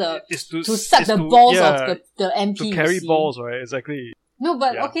pour the It's to suck the balls of the MP. to you carry see. balls, right? Exactly. No,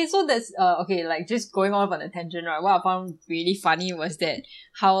 but Yeah. okay, so that's okay, like just going off on a tangent, right? What I found really funny was that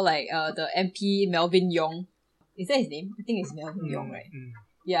how like the MP Melvin Yong, is that his name? I think it's Melvin Yong, right? Mm.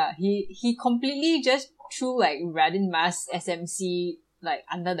 Yeah, he completely just threw like Radin Mas SMC like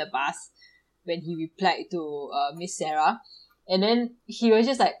under the bus when he replied to Miss Sarah, and then he was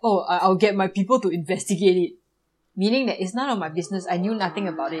just like, "Oh, I'll get my people to investigate it," meaning that it's none of my business. I knew nothing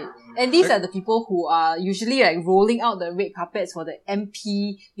about it. And these are the people who are usually like rolling out the red carpets for the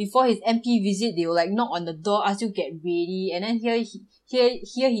MP before his MP visit. They will like knock on the door, ask you to get ready, and then here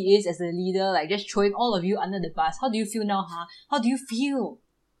he is as a leader, like just throwing all of you under the bus. How do you feel now, huh? How do you feel?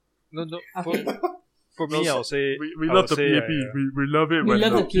 No. Okay. For me, I'll say We I love would the say, PAP. We love it We when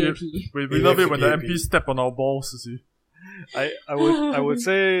love the the PAP. We We love love it the when the PAP. MP step on our balls, you see. I would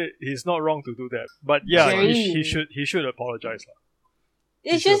say he's not wrong to do that. But yeah, Very. he should apologize. lah.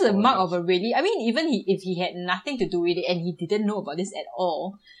 It's You just should a mark apologize. of a really, I mean, even if he had nothing to do with it and he didn't know about this at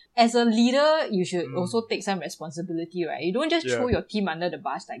all, as a leader, you should also take some responsibility, right? You don't just Yeah. throw your team under the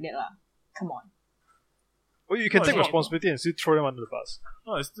bus like that, lah. Come on. Well, you can No, take it's not. responsibility and still throw him under the bus.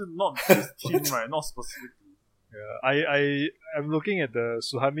 No, it's still not his team, right? Not specifically. Yeah, I'm looking at the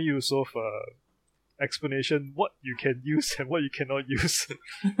Suhaimi Yusof explanation, what you can use and what you cannot use.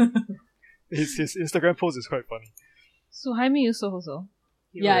 his Instagram post is quite funny. So Jaime Yusof also.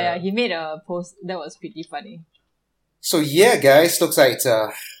 Yeah, he made a post that was pretty funny. So yeah, guys, looks like it's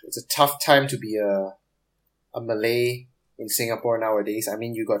a tough time to be a Malay in Singapore nowadays. I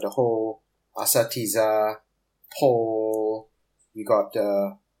mean, you got the whole Asatiza poll, you got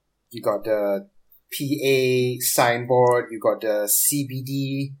the PA signboard, you got the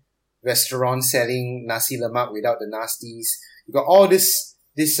CBD restaurant selling nasi lemak without the nasties. You got all this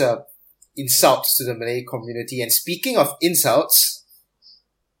insults to the Malay community. And speaking of insults,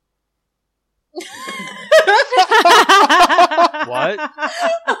 What?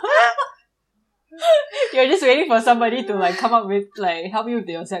 You're just waiting for somebody to like come up with like help you with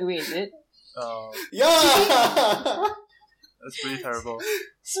your segue, is it? yeah. That's pretty terrible.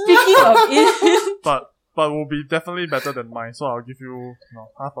 Speaking of But will be definitely better than mine, so I'll give you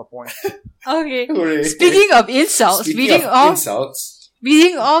half a point. okay. Hooray. Speaking of insults, Speaking of insults,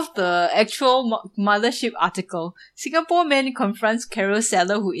 reading off the actual Mothership article, Singapore man confronts Carousel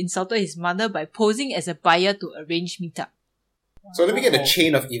seller who insulted his mother by posing as a buyer to arrange meetup. so let me get the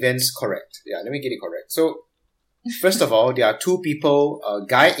chain of events correct. Yeah, let me get it correct. So, first of all, there are two people,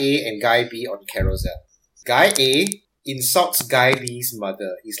 Guy A and Guy B on Carousel. Guy A insults Guy B's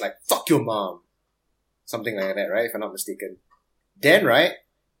mother. He's like, "Fuck your mom." Something like that, right? If I'm not mistaken. Then, right,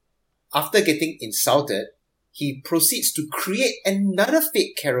 after getting insulted, he proceeds to create another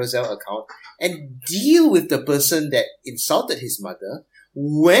fake Carousel account and deal with the person that insulted his mother,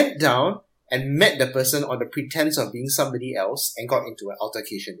 went down and met the person on the pretense of being somebody else and got into an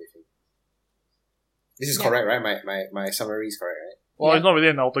altercation with him. This is Yeah. correct, right? My summary is correct, right? Well, Yeah. it's not really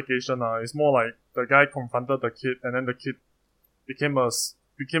an altercation. It's more like the guy confronted the kid, and then the kid became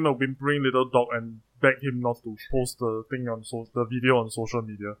a whimpering little dog and begged him not to post the thing on the video on social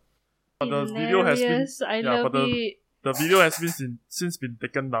media. But the video has been Hilarious. I yeah, love but it. the video has been since been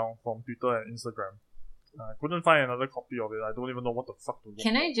taken down from Twitter and Instagram. I couldn't find another copy of it. I don't even know what the fuck to look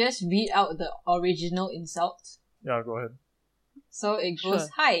Can up. I just read out the original insult? Yeah, go ahead. So it goes, Sure.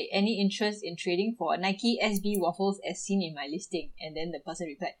 "Hi, any interest in trading for Nike SB waffles as seen in my listing?" And then the person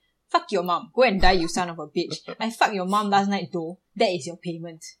replied, "Fuck your mom. Go and die, you son of a bitch. I fucked your mom last night though. That is your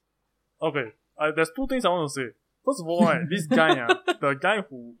payment." Okay, there's two things I want to say. First of all, right, this guy, the guy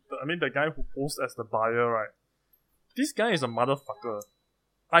who posed as the buyer, right? This guy is a motherfucker.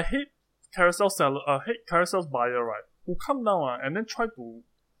 I hate carousel seller. Hate carousel's buyer, right? Who come down and then try to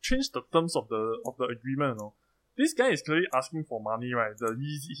change the terms of the agreement. You know? This guy is clearly asking for money, right?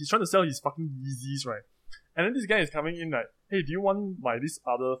 He's trying to sell his fucking Yeezys, right? And then this guy is coming in like, "Hey, do you want like this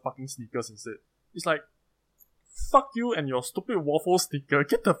other fucking sneakers instead?" It's like, fuck you and your stupid waffle sneaker.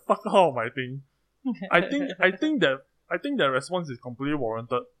 Get the fuck out of my thing. I think I think their response is completely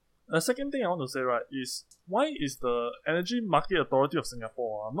warranted. The second thing I want to say, right, is why is the Energy Market Authority of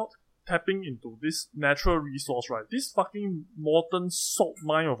Singapore not tapping into this natural resource, right? This fucking Morton salt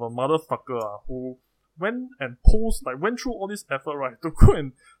mine of a motherfucker who went through all this effort, right, to go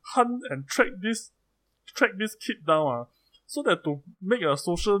and hunt and track this kid down, so that to make a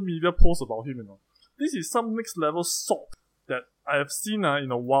social media post about him, This is some next level salt that I have seen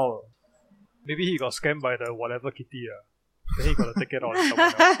in a while. Maybe he got scammed by the whatever kitty. Then he got to take it on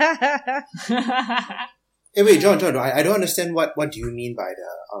someone else. Hey, wait, John, I don't understand what do you mean by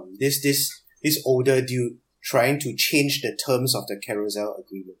the this older dude trying to change the terms of the Carousel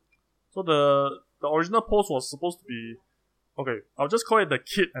agreement? So the original post was supposed to be, okay, I'll just call it the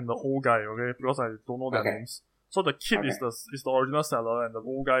kid and the old guy, okay, because I don't know their names. So the kid is the original seller, and the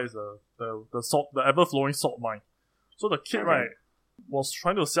old guy is the ever flowing salt mine. So the kid, right, was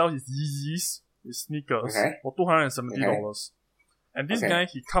trying to sell his Yeezys, his sneakers, for $270. And this guy,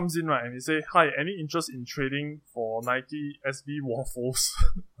 he comes in, right, and he say, "Hi, any interest in trading for Nike SB waffles?"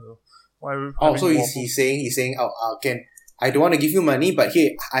 Why are we so waffles? he's saying, Ken, I don't want to give you money, but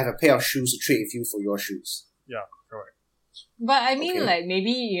here, I have a pair of shoes to trade with you for your shoes. Yeah, correct. But I mean, like,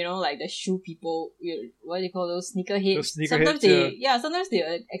 maybe, like the shoe people, what do you call those, sneakerheads? Sometimes sometimes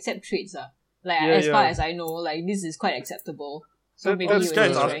they accept trades, as far as I know, like, this is quite acceptable. So maybe this guy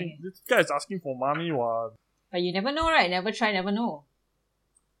is asking for money, what? But you never know, right? Never try, never know.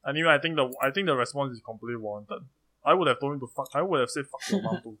 Anyway, I think the response is completely warranted. I would have told him to fuck. I would have said fuck your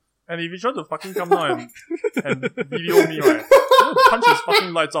mom too. And if he tried to fucking come down and video me, right, I would punch his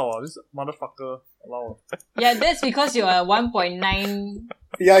fucking lights out. This motherfucker. Allow. Yeah, that's because you are 1.9.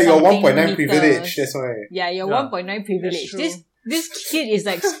 Yeah, you're 1.9 meters. privilege. That's why. Yeah, you're 1.9 privilege. This kid is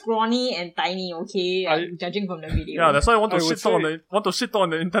like scrawny and tiny, okay? I'm judging from the video. Yeah, that's why I want to shit on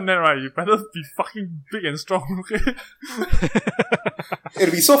the internet, right? You better be fucking big and strong, okay?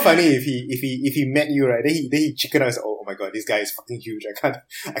 It'd be so funny if he met you, right? Then he chicken out. Oh my god, this guy is fucking huge. I can't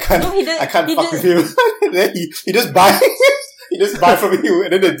fuck with him. Then he just buy he just buy from you,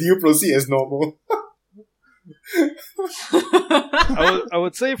 and then the deal proceed as normal. I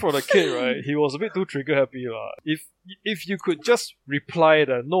would say for the kid, right, he was a bit too trigger happy. If you could just reply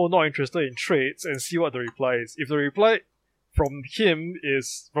that no, not interested in trades, and see what the reply is. If the reply from him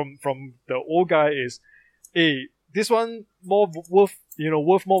is from the old guy is, hey, this one worth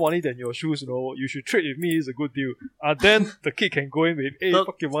more money than your shoes, you should trade with me, it's a good deal. Then the kid can go in with, hey,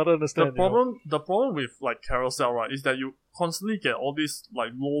 fuck your mother, understand. The problem with like Carousel, right, is that you constantly get all this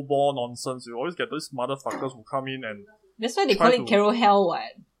like lowball nonsense. You always get these motherfuckers who come in and that's why they call it Caro Hell, what?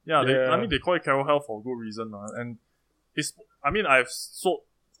 Yeah, they call it Caro Hell for a good reason, and I've sold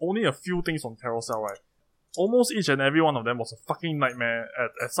only a few things on Carousel, right? Almost each and every one of them was a fucking nightmare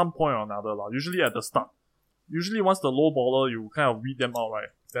at some point or another, usually at the start. Usually once the low baller, you kind of weed them out, right?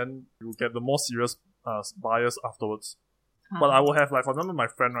 Then you get the more serious buyers afterwards. But I will have, like, for example, my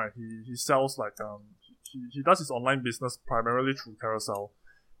friend, right? He sells, like, he does his online business primarily through Carousel.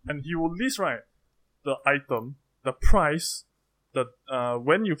 And he will list, right, the item, the price, the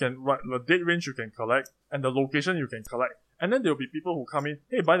when you can, the date range you can collect, and the location you can collect. And then there will be people who come in,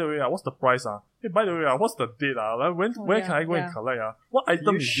 hey, by the way, what's the price? Hey, by the way, what's the date? Where can I go and collect? What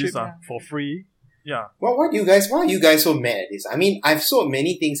item is this? For free? Yeah. Well, why are you guys so mad at this? I mean, I've sold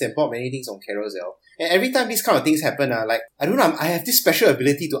many things and bought many things on Carousel. And every time these kind of things happen, I don't know, I have this special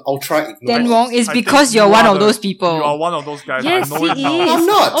ability to ultra ignore. Dan Wong, it's because you're one of those people. You are one of those guys. Yes, I know he it now. is. I'm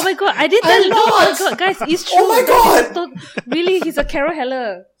not. Oh my god, I did that. Oh my god, guys, it's true. Oh my god. Really, he's a Caro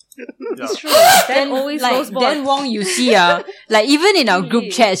Heller. Yeah. It's true. Dan always like knows more. Dan Wong, you see, like even in our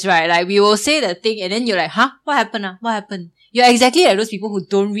group chats, right? Like we will say the thing, and then you're like, huh? What happened? What happened? You're exactly like those people who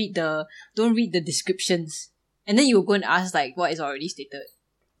don't read the descriptions, and then you will go and ask like what is already stated.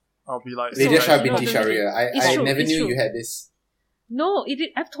 I'll be like, Later Shah no, binti Sharia. I never knew you had this. No,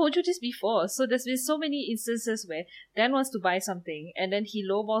 I've told you this before. So there's been so many instances where Dan wants to buy something and then he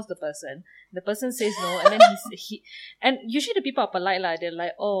lowballs the person. The person says no, and then he and usually the people are polite lah. They're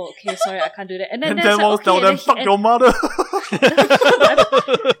like, oh, okay, sorry, I can't do that. And then Dan won't tell them, fuck your mother.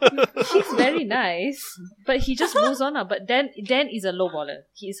 He's very nice, but he just moves on. But Dan is a lowballer.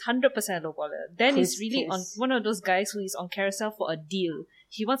 He is 100% a lowballer. Dan is really on one of those guys who is on Carousel for a deal.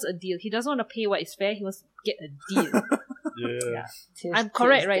 He wants a deal. He doesn't want to pay what is fair. He wants to get a deal. Yeah. I'm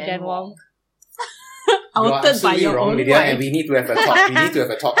correct, right, Dan Wong? Outed by your own Lydia, and we need to have a talk. We need to have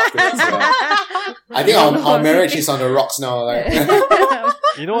a talk after this. I think our marriage is on the rocks now. Like.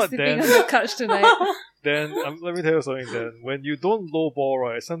 You know what, Sleeping Dan? on the couch tonight. Then let me tell you something. Then when you don't lowball,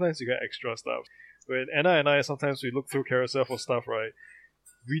 right, sometimes you get extra stuff. When Anna and I sometimes we look through Carousel for stuff, right.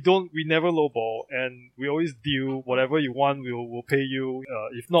 we never lowball, and we always deal whatever you want. We'll pay you.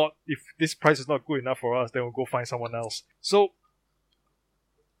 If this price is not good enough for us, then we'll go find someone else. So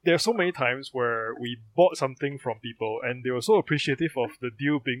there are so many times where we bought something from people, and they were so appreciative of the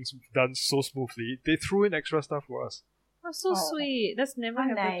deal being done so smoothly. They threw in extra stuff for us. Oh, so sweet. That's never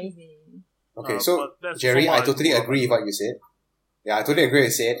happened nice. to me. Okay, so but that's Jerry, so I what totally do. agree with what you said. Yeah, I totally agree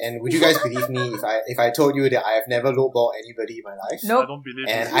with what you said. And would you guys believe me if I told you that I have never lowballed anybody in my life? I Nope. don't believe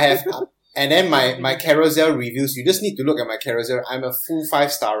And it. I have, and then my Carousel reviews. You just need to look at my Carousel. I'm a full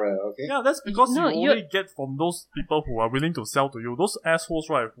 5-starer. Okay. Yeah, that's because No, you only get from those people who are willing to sell to you. Those assholes,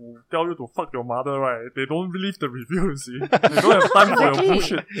 right, who tell you to fuck your mother, right, they don't believe the review, you see. They don't have time for your Exactly.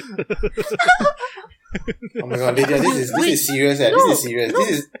 bullshit. Oh my god, Lydia, this is serious. This is serious. This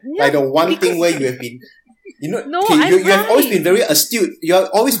is like the one thing where you have been. No, okay, I'm you have always right. been very astute. You have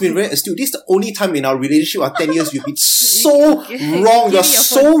always been very astute. This is the only time in our relationship of 10 years you've been so Give wrong. me You're your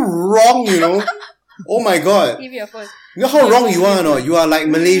so wrong, you know. Oh my god. Give me your phone. You know how wrong you are, no? You are like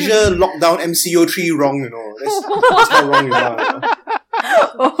Malaysia lockdown MCO3 wrong, you know. That's how wrong you are. You know?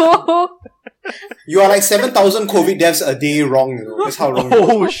 Oh, You are like 7,000 COVID deaths a day wrong, you know. That's how wrong you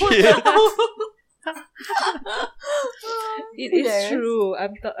are. Oh shit! It is Yes. true.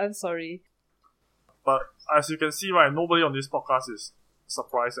 I'm sorry. But as you can see, right, nobody on this podcast is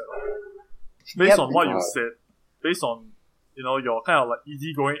surprised at all. Based on what you God. said, based on, your kind of like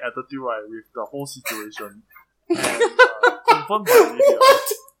easygoing attitude, right, with the whole situation, and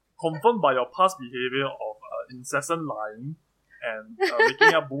confirmed by your past behavior of incessant lying and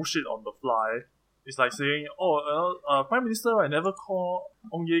making up bullshit on the fly. It's like saying, Prime Minister, I never call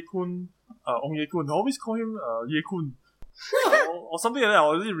Ong Ye Kun, I always call him Ye Kun. or something like that,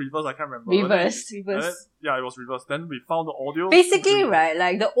 or is it reverse? I can't remember. reverse. And then, yeah, it was reverse. Then we found the audio. Basically, right,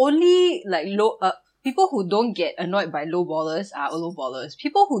 like the only like people who don't get annoyed by low ballers are low ballers.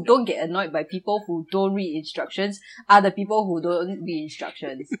 People who don't get annoyed by people who don't read instructions are the people who don't read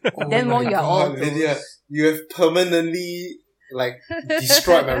instructions. Oh Then my more you are all God, those. Lydia, you have permanently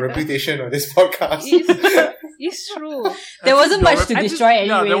destroyed my reputation on this podcast. It's true. There wasn't Your much to reputation- destroy anyways.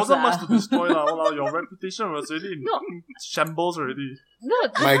 Yeah, there wasn't lah. much to destroy. Walao, your reputation was already in No. shambles already. No,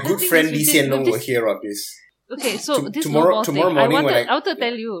 My the good thing friend is Lee with Hsien this- Long with will this- hear of this. Okay, so this tomorrow lowball thing, morning when I wanted to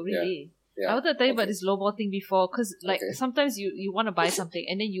tell you, really. Yeah. I wanted to tell you about Okay. this lowball thing before, because Okay. sometimes you want to buy something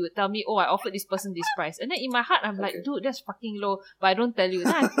and then you would tell me, I offered this person this price, and then in my heart I'm like, Okay. dude, that's fucking low, but I don't tell you.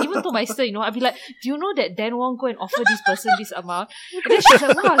 Then I even told my sister, I'd be like, do you know that Dan won't go and offer this person this amount? And then she's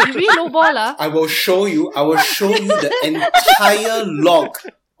like, wow, you really lowball, lah. I will show you the entire log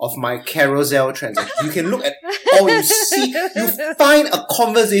of my Carousel transaction. You can look at all you see. You find a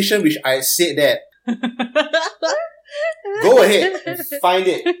conversation which I said that. Go ahead, find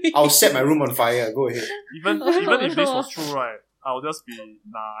it. I'll set my room on fire. Go ahead. Even if this was true, right, I'll just be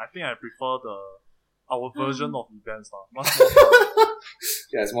I think I prefer our version of events, much more fun.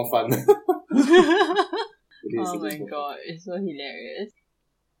 Yeah, it's more fun. It is, Oh it my is more god, it's so hilarious.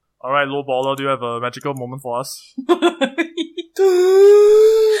 All right, low baller, do you have a magical moment for us?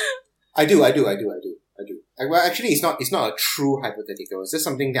 I do. Well, actually, it's not a true hypothetical. It's just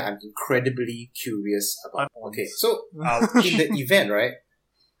something that I'm incredibly curious about. Okay, so in the event,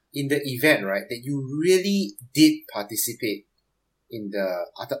 right, that you really did participate in the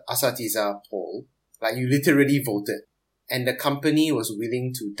Asatiza poll, like you literally voted, and the company was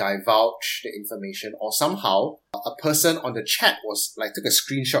willing to divulge the information, or somehow a person on the chat was took a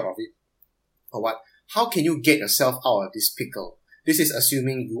screenshot of it, or what? How can you get yourself out of this pickle? This is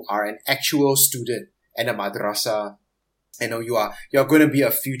assuming you are an actual student and a madrasa. You're going to be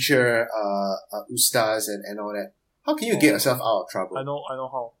a future ustaz and all that. How can you get yourself out of trouble? I know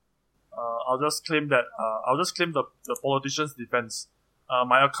how. I'll just claim that. I'll just claim the politician's defense.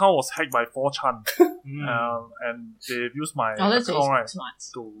 My account was hacked by 4chan, and they've used my That's account, right, smart.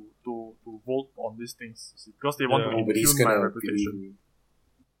 to vote on these things, you see, because they want to Nobody's impugn my gonna reputation. believe me.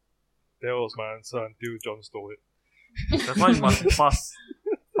 That was my answer until John stole it. That's why you must be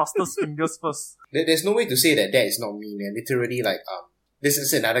fastest fingers first. There's no way to say that is not me, man. Literally, this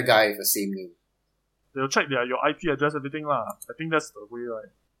is another guy with the same name. They'll check your IP address, everything lah. I think that's the way, right?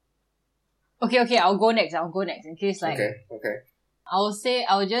 Okay, I'll go next in case Okay. I'll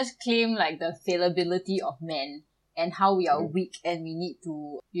just claim the fallibility of men and how we are weak and we need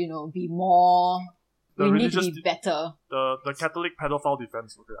to, be more, The we need to religious be better. The Catholic pedophile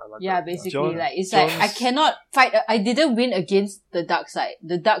defense. Okay, I like Yeah, that. basically, John- it's like I John's- cannot fight. I didn't win against the dark side.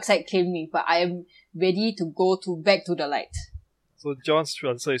 The dark side claimed me, but I am ready to go back to the light. So John's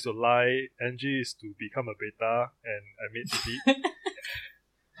answer is to lie, Angie is to become a beta, and I made to beat.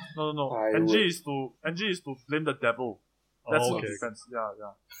 No. I Angie is to blame the devil. That's Oh, the okay. defense. Yeah.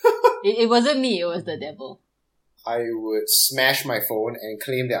 It wasn't me, it was the devil. I would smash my phone and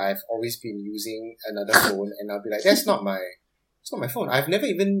claim that I've always been using another phone, and I'll be like, it's not my phone. I've never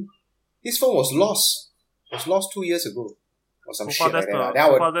even, this phone was lost. It was lost 2 years ago. Or some So far, shit like that's that.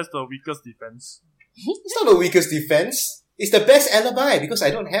 so far that's the weakest defense. It's not the weakest defense. It's the best alibi because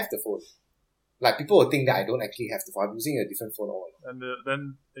I don't have the phone. Like, people will think that I don't actually have the phone. I'm using a different phone all along. And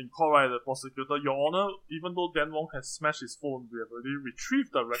then in court, right, the prosecutor, Your Honor, even though Dan Wong has smashed his phone, we have already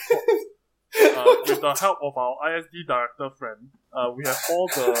retrieved the record. With the help of our ISD director friend, we have all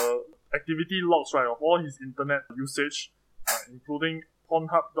the activity logs, right, of all his internet usage, including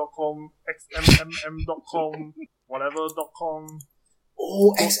Pornhub.com, XMMM.com, whatever.com,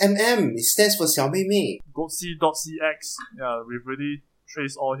 Oh, XMM. It stands for 小妹妹. GoatC.cx. Yeah, we've already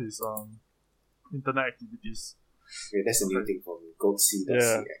traced all his internet activities. Okay, that's a new thing for me.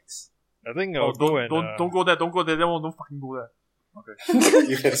 GoatC.cx. I think I'll go and... Don't go there, don't fucking go there. Okay.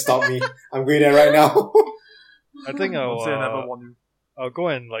 You can stop me. I'm going there right now. I think Don't say I never I'll, warned you. I'll go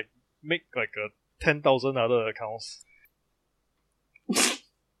and like make like a 10,000 other accounts.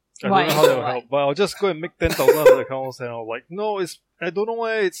 I Why? don't know how that will Why? help, but I'll just go and make 10,000 other accounts and I'll like, no, I don't know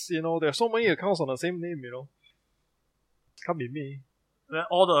why it's, there's so many accounts on the same name, Can't be me. Then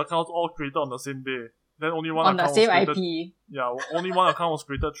all the accounts all created on the same day. Then only one On the account same was created, IP. Yeah, only one account was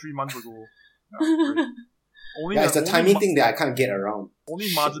created 3 months ago. Yeah, great. Only Yeah, it's a only timing thing that I can't get around. Only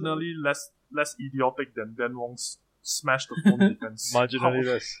marginally less idiotic than Dan Wong's smash the phone defense. Marginally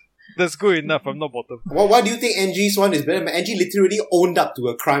less. That's good enough. I'm not bottom. Why do you think Angie's one is better? Angie literally owned up to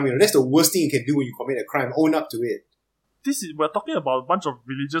a crime. That's the worst thing you can do when you commit a crime. Own up to it. We're talking about a bunch of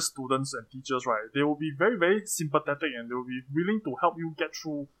religious students and teachers, right? They will be very, very sympathetic and they will be willing to help you get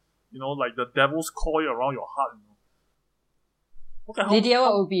through, like the devil's coil around your heart. Okay, Lydia,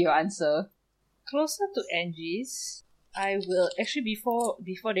 what would be your answer? Closer to Angie's, I will actually before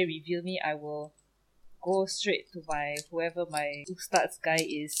they reveal me, I will go straight to whoever my Ustad's guy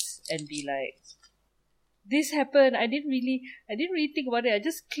is and be like, this happened. I didn't really think about it. I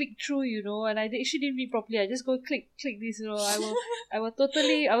just clicked through, and I actually didn't read properly. I just go click this, I will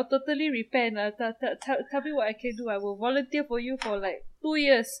totally repent. Tell me what I can do. I will volunteer for you for like 2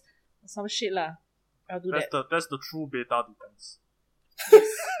 years. Some shit lah. I'll do that. That's the true beta defense. Yes,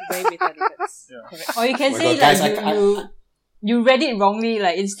 very beta defense. Yeah. Correct. Or you can Oh my say God, guys, like you read it wrongly,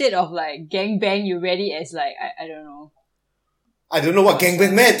 like instead of like gangbang, you read it as like I don't know. I don't know what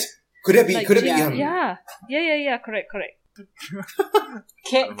gangbang meant. Could it be? Like, Could it be? yeah. Correct.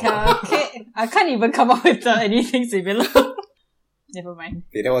 I can't even come up with anything similar. Never mind.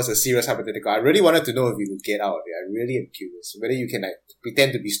 Okay, that was a serious hypothetical. I really wanted to know if you could get out of it. I really am curious. Whether you can like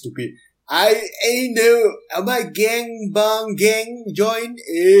pretend to be stupid. I ain't know. Am I gang join?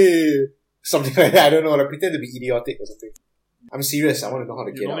 Something like that. I don't know. Like pretend to be idiotic or something. I'm serious. I want to know how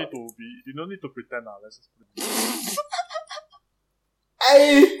to You get don't out. you don't need to pretend. Let's just put it.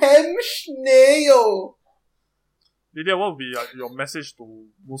 I am snail. Lydia, what would be your message to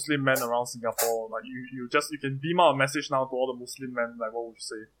Muslim men around Singapore? Like you can beam out a message now to all the Muslim men. Like what would you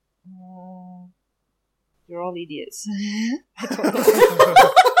say? You're all idiots.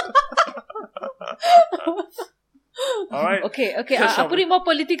 All right. Okay. Shall I'll put it more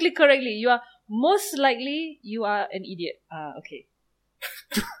politically correctly. You are most likely you are an idiot. Okay.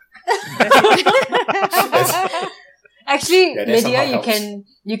 Actually, Yeah, that Lydia, somehow you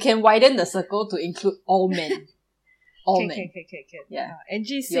helps. can widen the circle to include all men. All men. Okay. Yeah.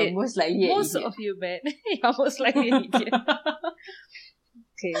 Angie You're said most likely an most idiot. of you men are most likely an idiot.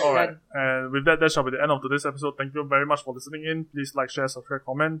 Okay, Alright, done. and with that shall be the end of today's episode. Thank you very much for listening in. Please like, share, subscribe,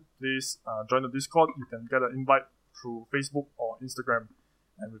 comment. Please join the Discord. You can get an invite through Facebook or Instagram.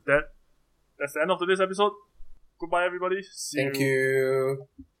 And with that, that's the end of today's episode. Goodbye, everybody. See Thank you.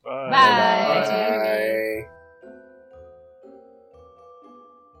 Bye. Bye. Bye.